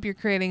 we hope you're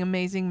creating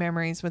amazing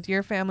memories with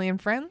your family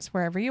and friends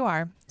wherever you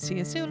are. See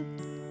you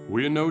soon.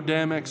 We're No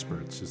Dam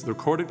Experts is the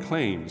recorded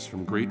claims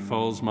from Great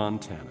Falls,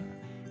 Montana,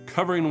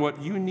 covering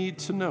what you need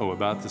to know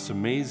about this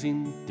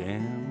amazing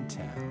damn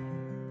town.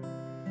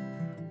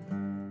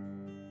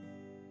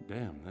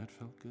 Damn, that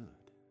felt good.